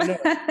 But no,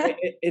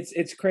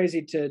 it's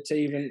crazy to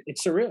even.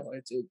 It's surreal.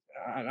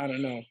 I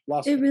don't know.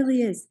 Lost. It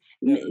really is.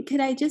 Yeah. Could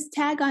I just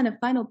tag on a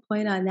final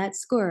point on that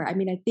score? I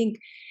mean, I think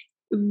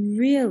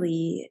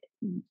really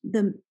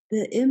the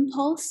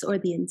impulse or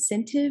the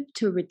incentive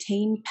to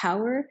retain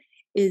power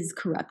is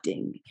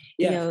corrupting.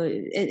 Yeah.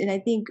 And I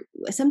think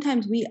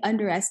sometimes we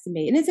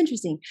underestimate, and it's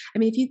interesting. I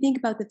mean, if you think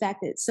about the fact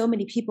that so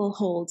many people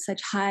hold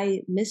such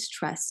high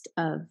mistrust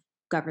of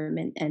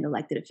government and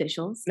elected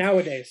officials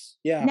Nowadays.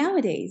 Yeah.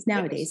 Nowadays,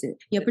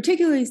 Yes.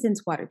 particularly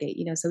since Watergate,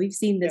 so we've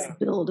seen this Yeah.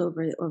 build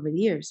over the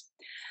years.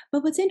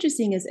 But what's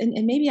interesting is,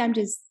 and maybe I'm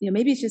just,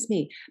 maybe it's just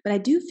me, but I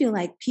do feel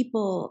like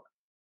people,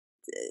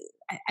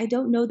 I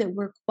don't know that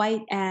we're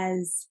quite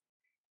as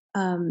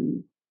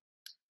um,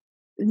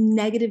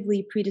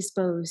 negatively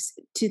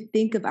predisposed to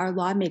think of our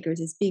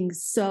lawmakers as being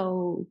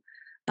so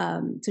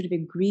sort of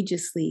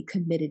egregiously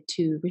committed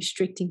to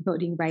restricting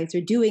voting rights or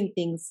doing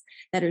things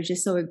that are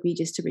just so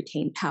egregious to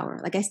retain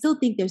power. Like, I still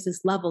think there's this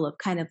level of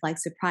kind of like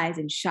surprise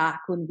and shock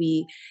when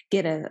we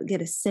get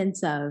a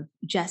sense of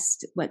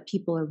just what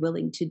people are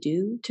willing to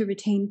do to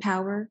retain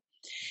power.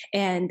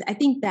 And I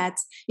think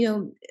that's,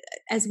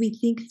 as we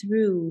think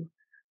through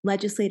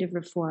legislative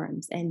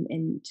reforms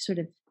and sort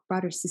of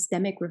broader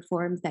systemic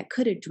reforms that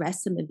could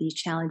address some of these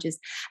challenges.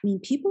 I mean,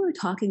 people are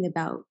talking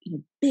about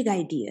big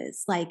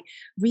ideas like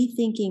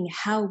rethinking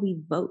how we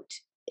vote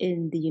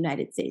in the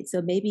United States.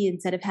 So maybe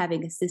instead of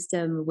having a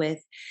system with,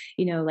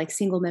 like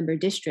single member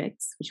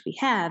districts, which we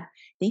have,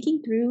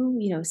 thinking through,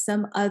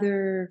 some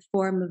other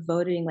form of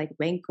voting, like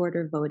rank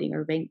order voting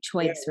or ranked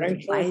choice or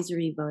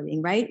advisory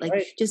voting, right?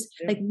 Like just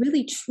like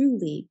really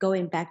truly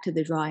going back to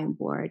the drawing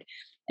board.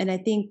 And I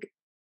think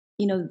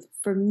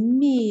for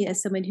me,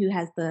 as someone who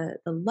has the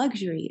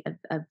luxury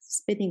of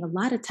spending a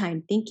lot of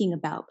time thinking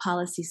about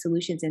policy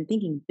solutions and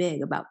thinking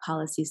big about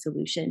policy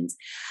solutions,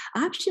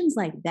 options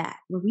like that,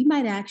 where we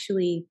might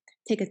actually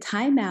take a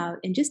time out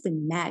and just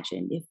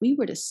imagine if we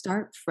were to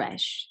start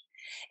fresh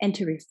and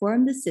to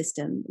reform the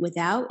system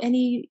without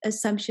any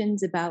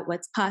assumptions about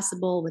what's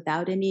possible,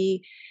 without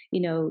any,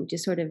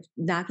 just sort of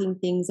knocking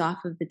things off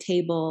of the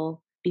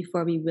table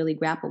before we really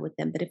grapple with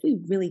them. But if we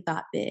really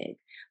thought big,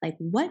 like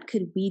what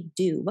could we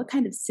do? What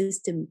kind of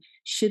system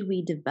should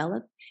we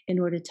develop in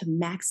order to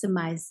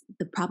maximize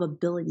the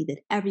probability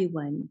that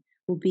everyone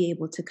will be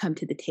able to come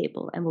to the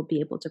table and will be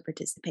able to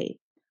participate?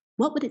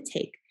 What would it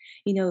take?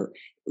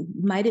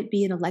 Might it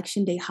be an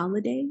election day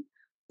holiday?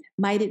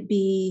 Might it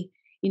be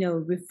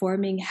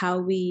reforming how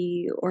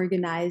we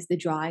organize the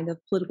drawing of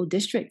political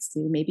districts?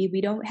 Maybe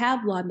we don't have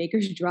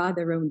lawmakers draw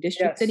their own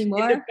districts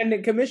anymore.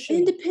 Independent commissions.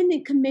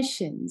 Independent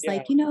commissions. Yeah.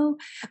 Like,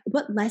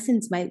 what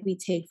lessons might we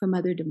take from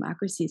other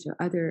democracies or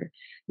other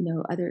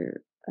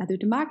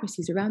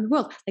democracies around the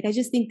world? Like, I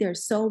just think there are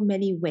so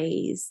many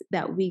ways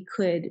that we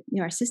could,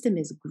 our system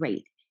is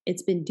great.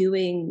 It's been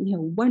doing,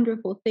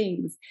 wonderful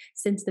things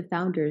since the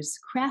founders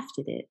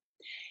crafted it.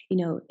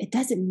 It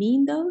doesn't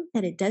mean though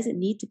that it doesn't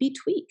need to be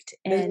tweaked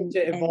and to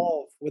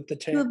evolve with the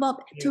change. To evolve,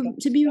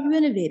 to be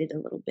renovated a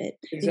little bit.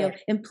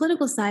 Exactly. In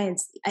political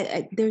science,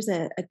 there's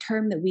a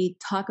term that we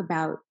talk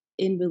about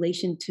in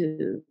relation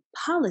to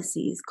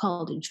policies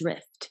called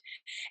drift.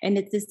 And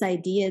it's this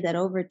idea that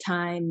over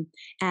time,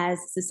 as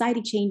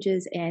society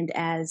changes and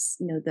as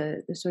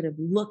the sort of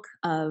look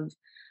of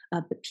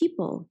the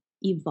people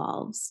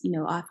evolves,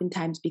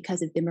 oftentimes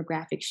because of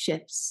demographic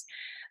shifts,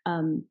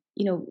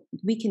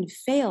 we can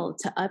fail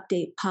to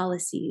update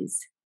policies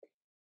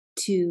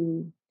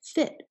to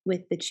fit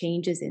with the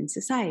changes in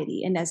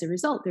society. And as a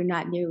result, they're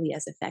not nearly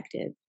as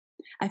effective.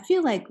 I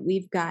feel like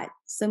we've got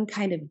some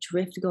kind of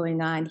drift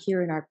going on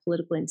here in our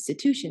political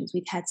institutions.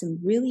 We've had some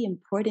really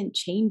important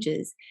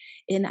changes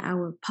in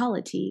our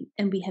polity,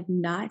 and we have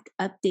not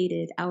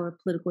updated our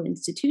political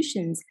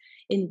institutions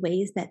in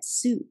ways that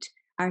suit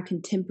our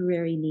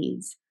contemporary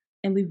needs.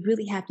 And we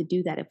really have to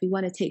do that if we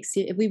want to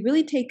if we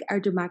really take our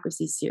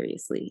democracy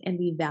seriously and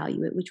we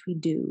value it, which we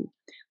do.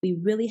 We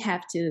really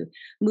have to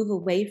move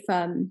away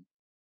from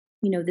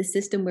the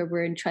system where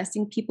we're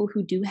entrusting people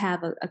who do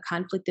have a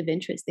conflict of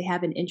interest. They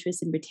have an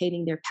interest in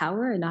retaining their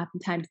power, and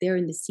oftentimes they're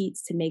in the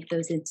seats to make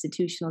those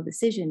institutional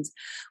decisions.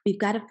 We've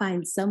got to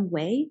find some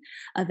way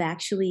of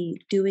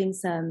actually doing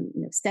some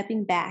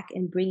stepping back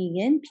and bringing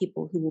in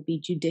people who will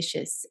be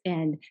judicious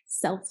and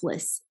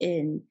selfless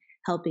in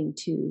helping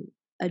to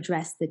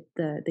address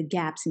the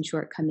gaps and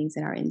shortcomings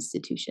in our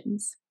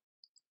institutions.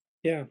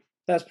 Yeah,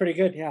 that's pretty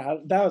good. Yeah,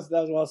 that was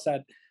well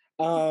said.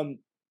 Um,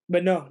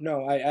 but no,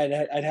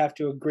 I'd have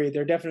to agree.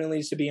 There definitely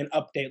needs to be an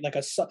update,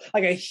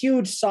 like a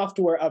huge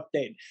software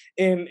update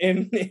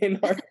in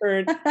our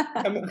current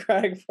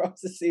democratic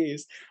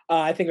processes.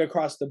 I think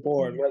across the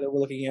board, Yeah. whether we're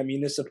looking at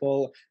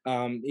municipal,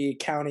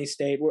 county,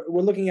 state,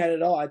 we're looking at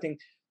it all. I think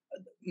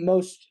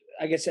most,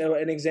 I guess,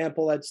 an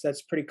example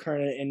that's pretty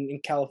current in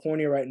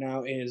California right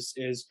now is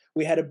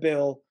we had a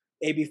bill,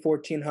 AB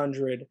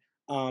 1400,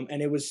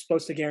 and it was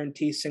supposed to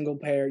guarantee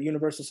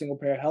universal single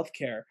payer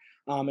healthcare.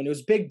 And it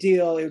was a big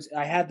deal.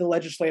 I had the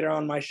legislator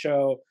on my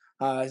show.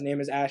 His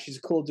name is Ash. He's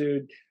a cool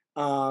dude.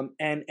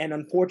 And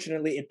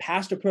unfortunately, it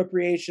passed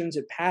appropriations.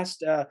 It passed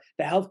the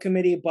health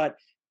committee, but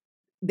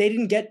they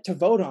didn't get to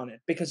vote on it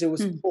because it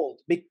was Hmm.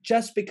 pulled,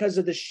 just because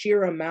of the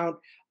sheer amount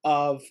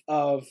of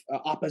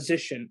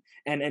opposition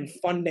and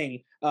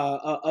funding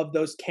of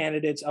those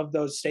candidates, of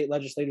those state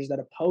legislators that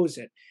oppose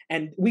it.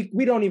 And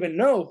we don't even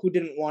know who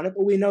didn't want it,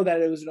 but we know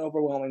that it was an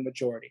overwhelming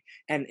majority.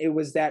 And it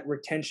was that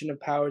retention of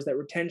powers, that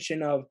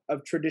retention of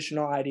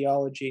traditional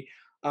ideology,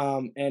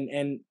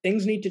 and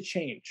things need to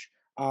change.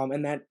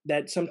 And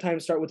that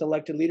sometimes start with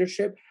elected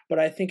leadership, but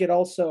I think it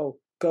also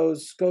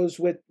goes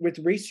with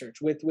research,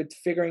 with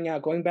figuring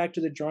out, going back to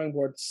the drawing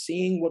board,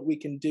 seeing what we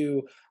can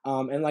do,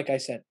 and like I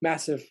said,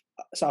 massive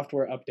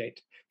software update,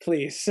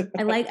 please.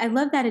 I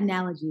love that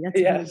analogy. That's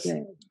really Yes.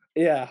 good.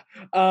 Yeah.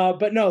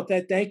 But no,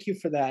 thank you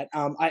for that.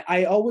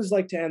 I always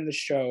like to end the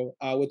show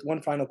with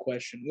one final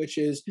question, which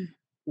is, Mm.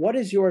 what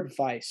is your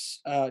advice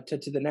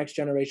to the next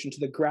generation, to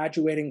the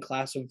graduating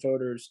class of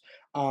voters?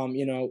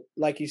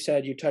 Like you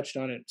said, you touched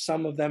on it.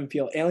 Some of them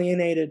feel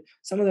alienated.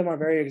 Some of them are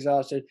very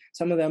exhausted.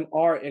 Some of them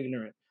are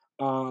ignorant.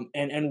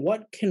 And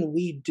what can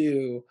we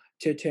do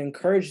to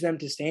encourage them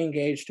to stay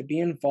engaged, to be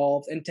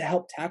involved, and to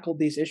help tackle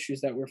these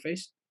issues that we're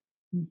facing?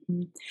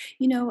 Mhm.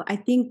 I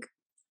think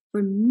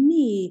for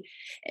me,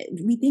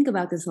 we think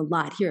about this a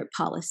lot here at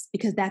Polis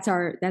because that's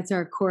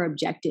our core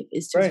objective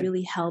is to Right.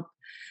 really help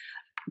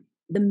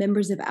the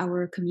members of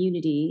our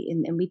community,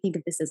 and we think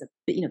of this as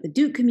the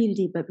Duke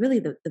community, but really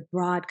the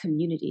broad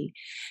community,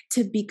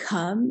 to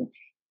become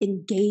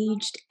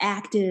engaged,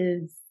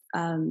 active,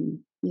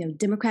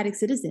 democratic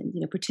citizens,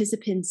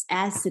 participants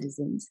as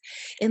citizens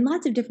in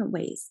lots of different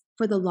ways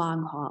for the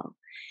long haul.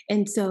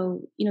 And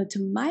so,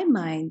 to my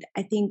mind,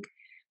 I think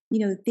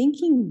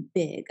thinking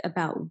big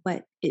about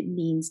what it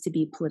means to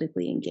be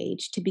politically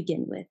engaged to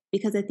begin with,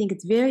 because I think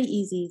it's very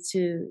easy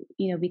to,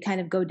 we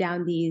kind of go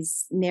down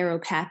these narrow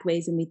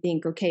pathways and we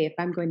think, okay, if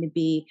I'm going to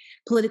be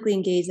politically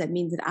engaged, that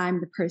means that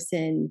I'm the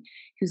person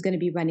who's going to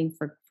be running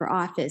for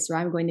office, or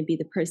I'm going to be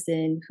the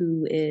person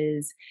who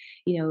is,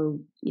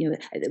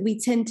 we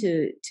tend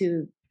to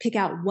pick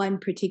out one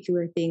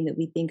particular thing that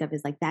we think of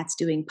as like that's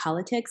doing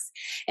politics.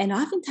 And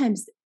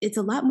oftentimes it's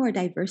a lot more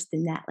diverse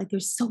than that. Like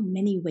there's so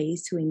many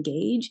ways to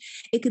engage.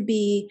 It could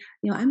be,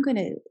 I'm going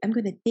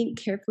to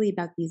think carefully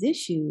about these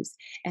issues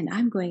and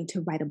I'm going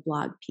to write a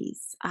blog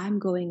piece. I'm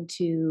going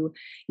to,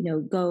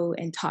 go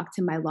and talk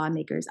to my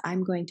lawmakers.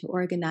 I'm going to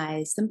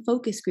organize some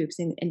focus groups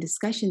and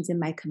discussions in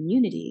my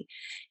community.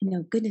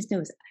 Goodness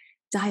knows,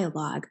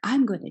 dialogue.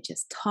 I'm going to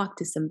just talk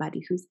to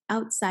somebody who's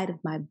outside of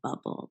my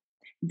bubble.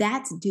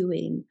 That's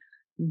doing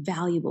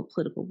valuable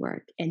political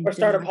work Or and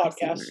start a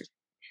democracy work.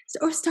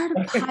 podcast. Or start a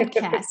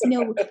podcast,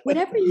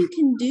 whatever you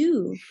can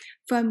do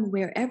from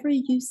wherever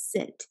you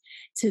sit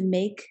to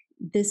make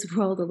this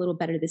world a little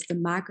better, this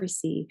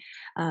democracy,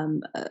 a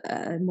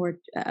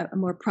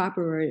more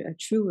proper or a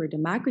truer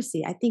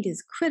democracy, I think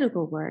is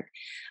critical work.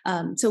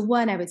 So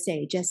one, I would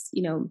say just,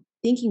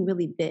 thinking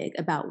really big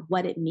about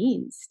what it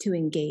means to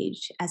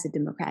engage as a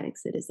democratic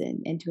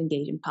citizen and to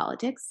engage in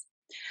politics.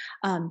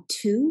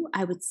 Two,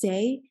 I would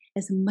say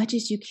as much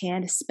as you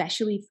can,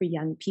 especially for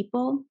young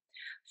people,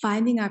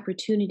 finding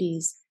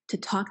opportunities to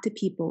talk to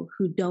people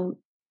who don't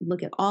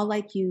look at all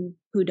like you,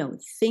 who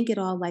don't think at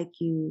all like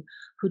you,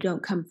 who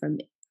don't come from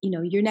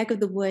your neck of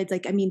the woods.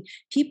 Like, I mean,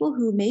 people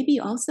who maybe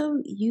also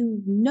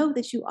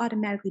that you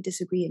automatically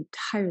disagree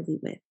entirely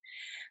with.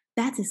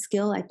 That's a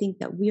skill I think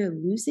that we are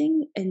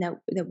losing, and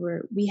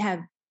we have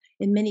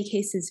in many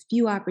cases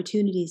few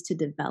opportunities to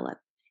develop,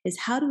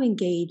 is how to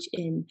engage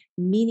in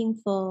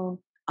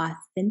meaningful,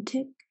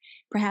 authentic,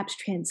 perhaps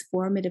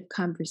transformative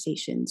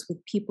conversations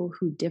with people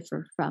who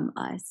differ from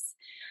us.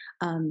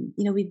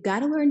 We've got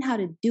to learn how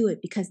to do it,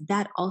 because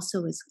that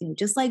also is,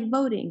 just like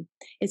voting,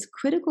 it's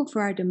critical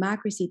for our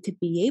democracy to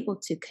be able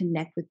to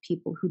connect with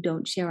people who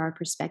don't share our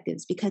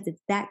perspectives, because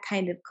it's that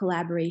kind of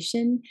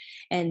collaboration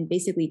and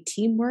basically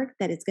teamwork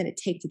that it's going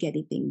to take to get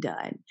anything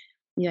done.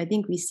 I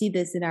think we see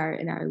this in our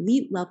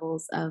elite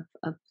levels of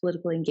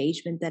political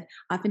engagement, that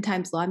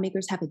oftentimes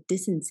lawmakers have a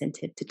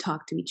disincentive to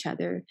talk to each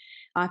other.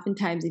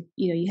 Oftentimes, if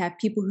you have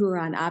people who are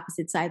on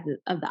opposite sides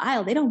of the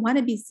aisle, they don't want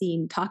to be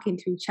seen talking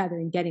to each other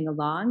and getting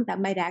along.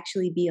 That might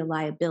actually be a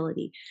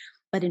liability.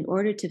 But in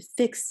order to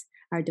fix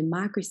our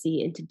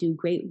democracy and to do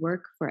great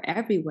work for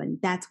everyone,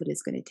 that's what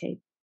it's going to take.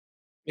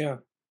 Yeah.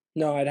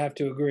 No, I'd have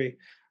to agree.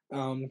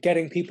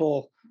 Getting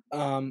people,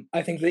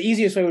 I think the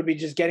easiest way would be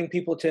just getting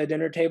people to a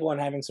dinner table and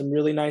having some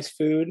really nice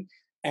food.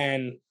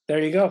 And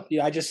there you go.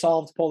 Yeah, I just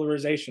solved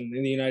polarization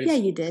in the United Yeah,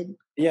 States. you did.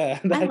 Yeah,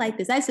 I that, like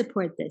this. I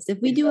support this. If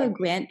we do a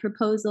exactly. grant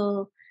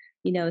proposal,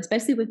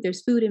 especially if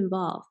there's food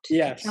involved,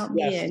 Yes, count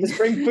me yes. in. Just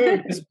bring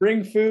food. Just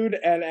bring food,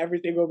 and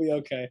everything will be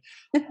okay.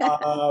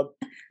 Uh,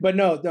 but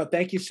no, no.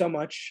 Thank you so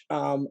much.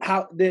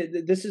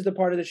 This is the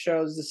part of the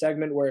show, is the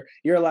segment where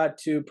you're allowed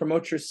to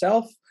promote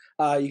yourself.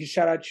 You can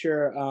shout out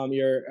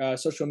your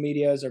social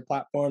medias or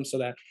platforms so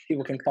that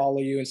people can follow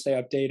you and stay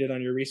updated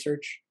on your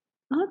research.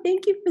 Oh,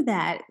 thank you for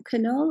that.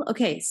 Canol.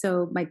 Okay,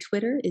 so my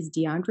Twitter is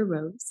Deondra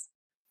Rose.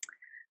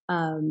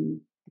 I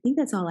think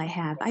that's all I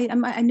have.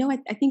 I know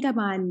I think I'm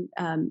on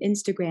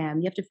Instagram.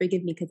 You have to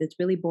forgive me because it's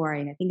really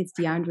boring. I think it's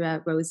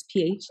Deondra Rose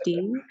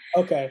PhD.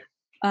 Okay,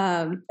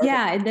 perfect.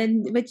 Yeah, and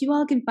then but you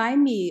all can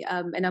find me,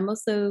 and I'm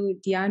also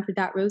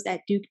deondra.rose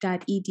at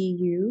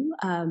duke.edu.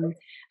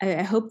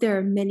 I hope there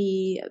are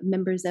many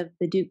members of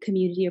the Duke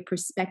community or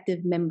prospective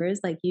members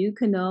like you,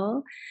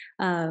 Kanol,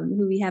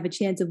 who we have a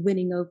chance of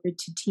winning over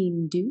to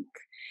Team Duke.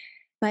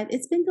 But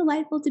it's been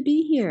delightful to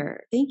be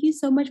here. Thank you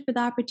so much for the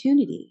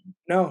opportunity.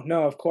 No,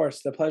 no, of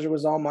course. The pleasure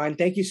was all mine.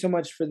 Thank you so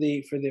much for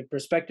the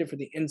perspective, for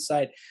the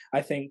insight.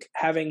 I think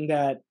having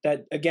that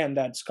again,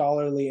 that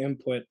scholarly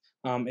input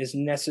is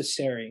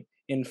necessary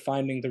in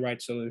finding the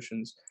right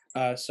solutions.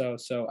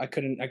 So I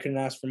couldn't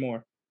ask for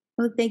more.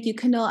 Well, thank you,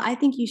 Kanol. I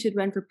think you should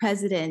run for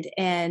president.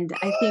 And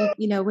I think,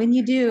 when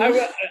you I do,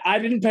 w- I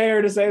didn't pay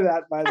her to say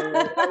that, by the way.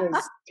 That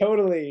was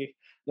totally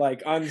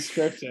like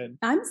unscripted.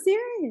 I'm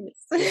serious.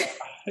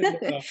 Yeah.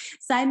 No.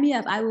 Sign me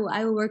up. I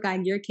will work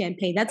on your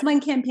campaign. That's one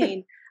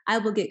campaign I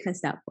will get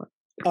cussed out for.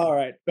 All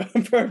right.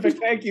 Perfect.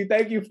 Thank you.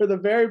 Thank you for the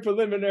very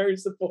preliminary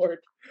support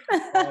for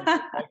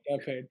my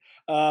campaign.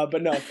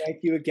 But no, thank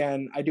you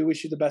again. I do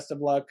wish you the best of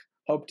luck.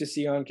 Hope to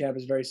see you on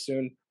campus very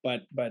soon.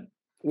 But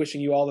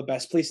wishing you all the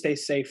best. Please stay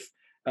safe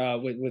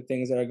with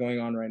things that are going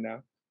on right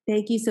now.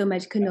 Thank you so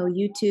much, Kano.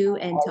 You too,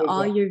 and to Always all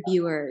well. your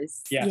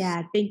viewers. Yes.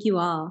 Yeah, thank you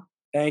all.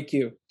 Thank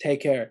you.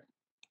 Take care.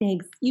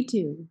 Thanks. You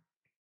too.